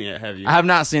 You haven't seen it yet, have you? I have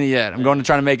not seen it yet. I'm going to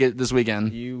try to make it this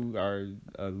weekend. You are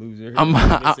a loser. I'm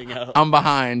missing out. I'm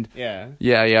behind. Yeah.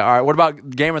 Yeah. All right. What about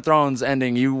Game of Thrones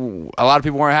ending? A lot of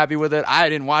people weren't happy with it. I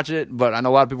didn't watch it, but I know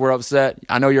a lot of people were upset.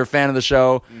 I know you're a fan of the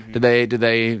show. Mm-hmm.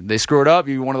 Did they screw it up?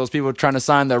 You one of those people trying to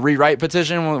sign the rewrite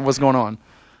petition? What's going on?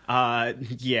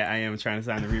 Yeah, I am trying to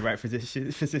sign the rewrite petition.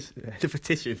 The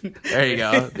petition. There you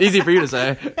go. Easy for you to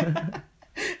say.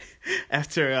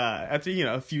 After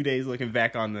a few days looking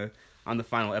back on the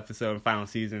final episode and final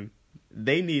season,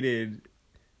 they needed,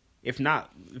 if not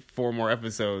 4 more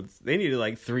episodes, they needed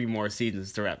like 3 more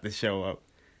seasons to wrap the show up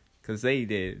because they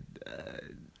did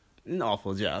an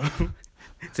awful job.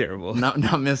 Terrible.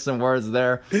 Not missing words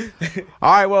there.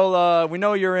 All right, well, we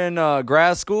know you're in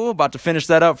grad school, about to finish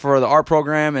that up for the art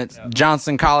program at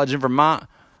Johnson College in Vermont.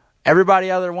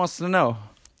 Everybody out there wants to know,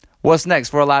 what's next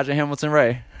for Elijah Hamilton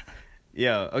Wray?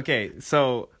 Yo, okay,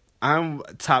 so I'm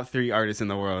top 3 artist in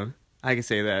the world. I can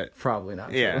say that. Probably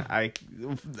not. Yeah, I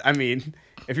mean,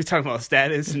 if you're talking about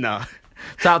status, no.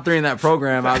 Top 3 in that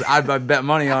program, I'd bet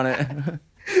money on it.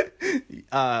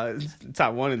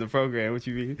 Top 1 in the program. What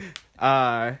you mean?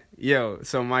 So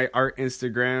my art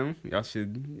Instagram, y'all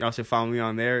should follow me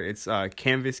on there. It's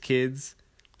Canvas Kids,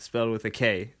 spelled with a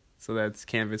K. So that's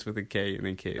Canvas with a K and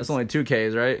then Kids. That's only 2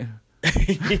 Ks, right?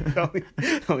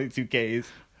 only 2 Ks.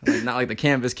 Like, not like the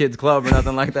Canvas Kids Club or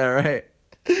nothing like that, right?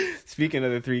 Speaking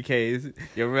of the 3 Ks,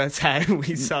 you remember that time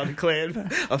we saw the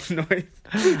Klan up north?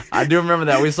 I do remember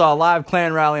that. We saw a live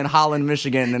Klan rally in Holland,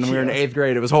 Michigan, and we were in 8th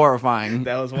grade. It was horrifying.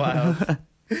 That was wild.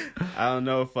 I don't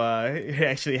know if it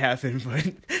actually happened, but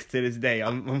to this day,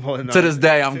 I'm holding on. To this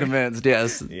day, I'm convinced,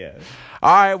 yes. Yeah.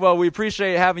 All right, well, we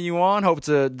appreciate having you on. Hope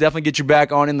to definitely get you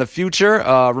back on in the future.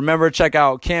 Remember, check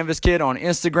out Canvas Kid on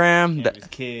Instagram. Canvas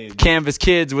Kids. Canvas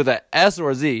Kids with a S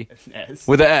or a Z? S.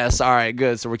 With a S. All right,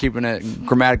 good. So we're keeping it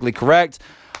grammatically correct.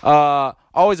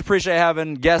 Always appreciate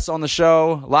having guests on the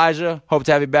show. Elijah, hope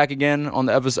to have you back again on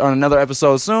another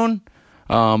episode soon.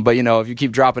 But if you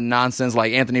keep dropping nonsense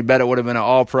like Anthony Bennett would have been an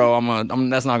All-Pro,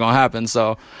 that's not gonna happen.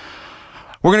 So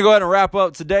we're gonna go ahead and wrap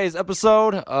up today's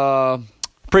episode.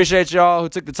 Appreciate y'all who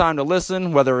took the time to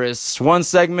listen, whether it's one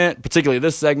segment, particularly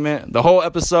this segment, the whole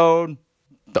episode,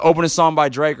 the opening song by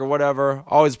Drake or whatever.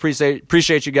 Always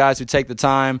appreciate you guys who take the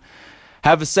time.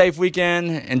 Have a safe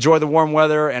weekend. Enjoy the warm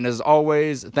weather. And as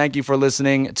always, thank you for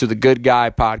listening to the Good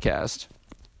Guy Podcast.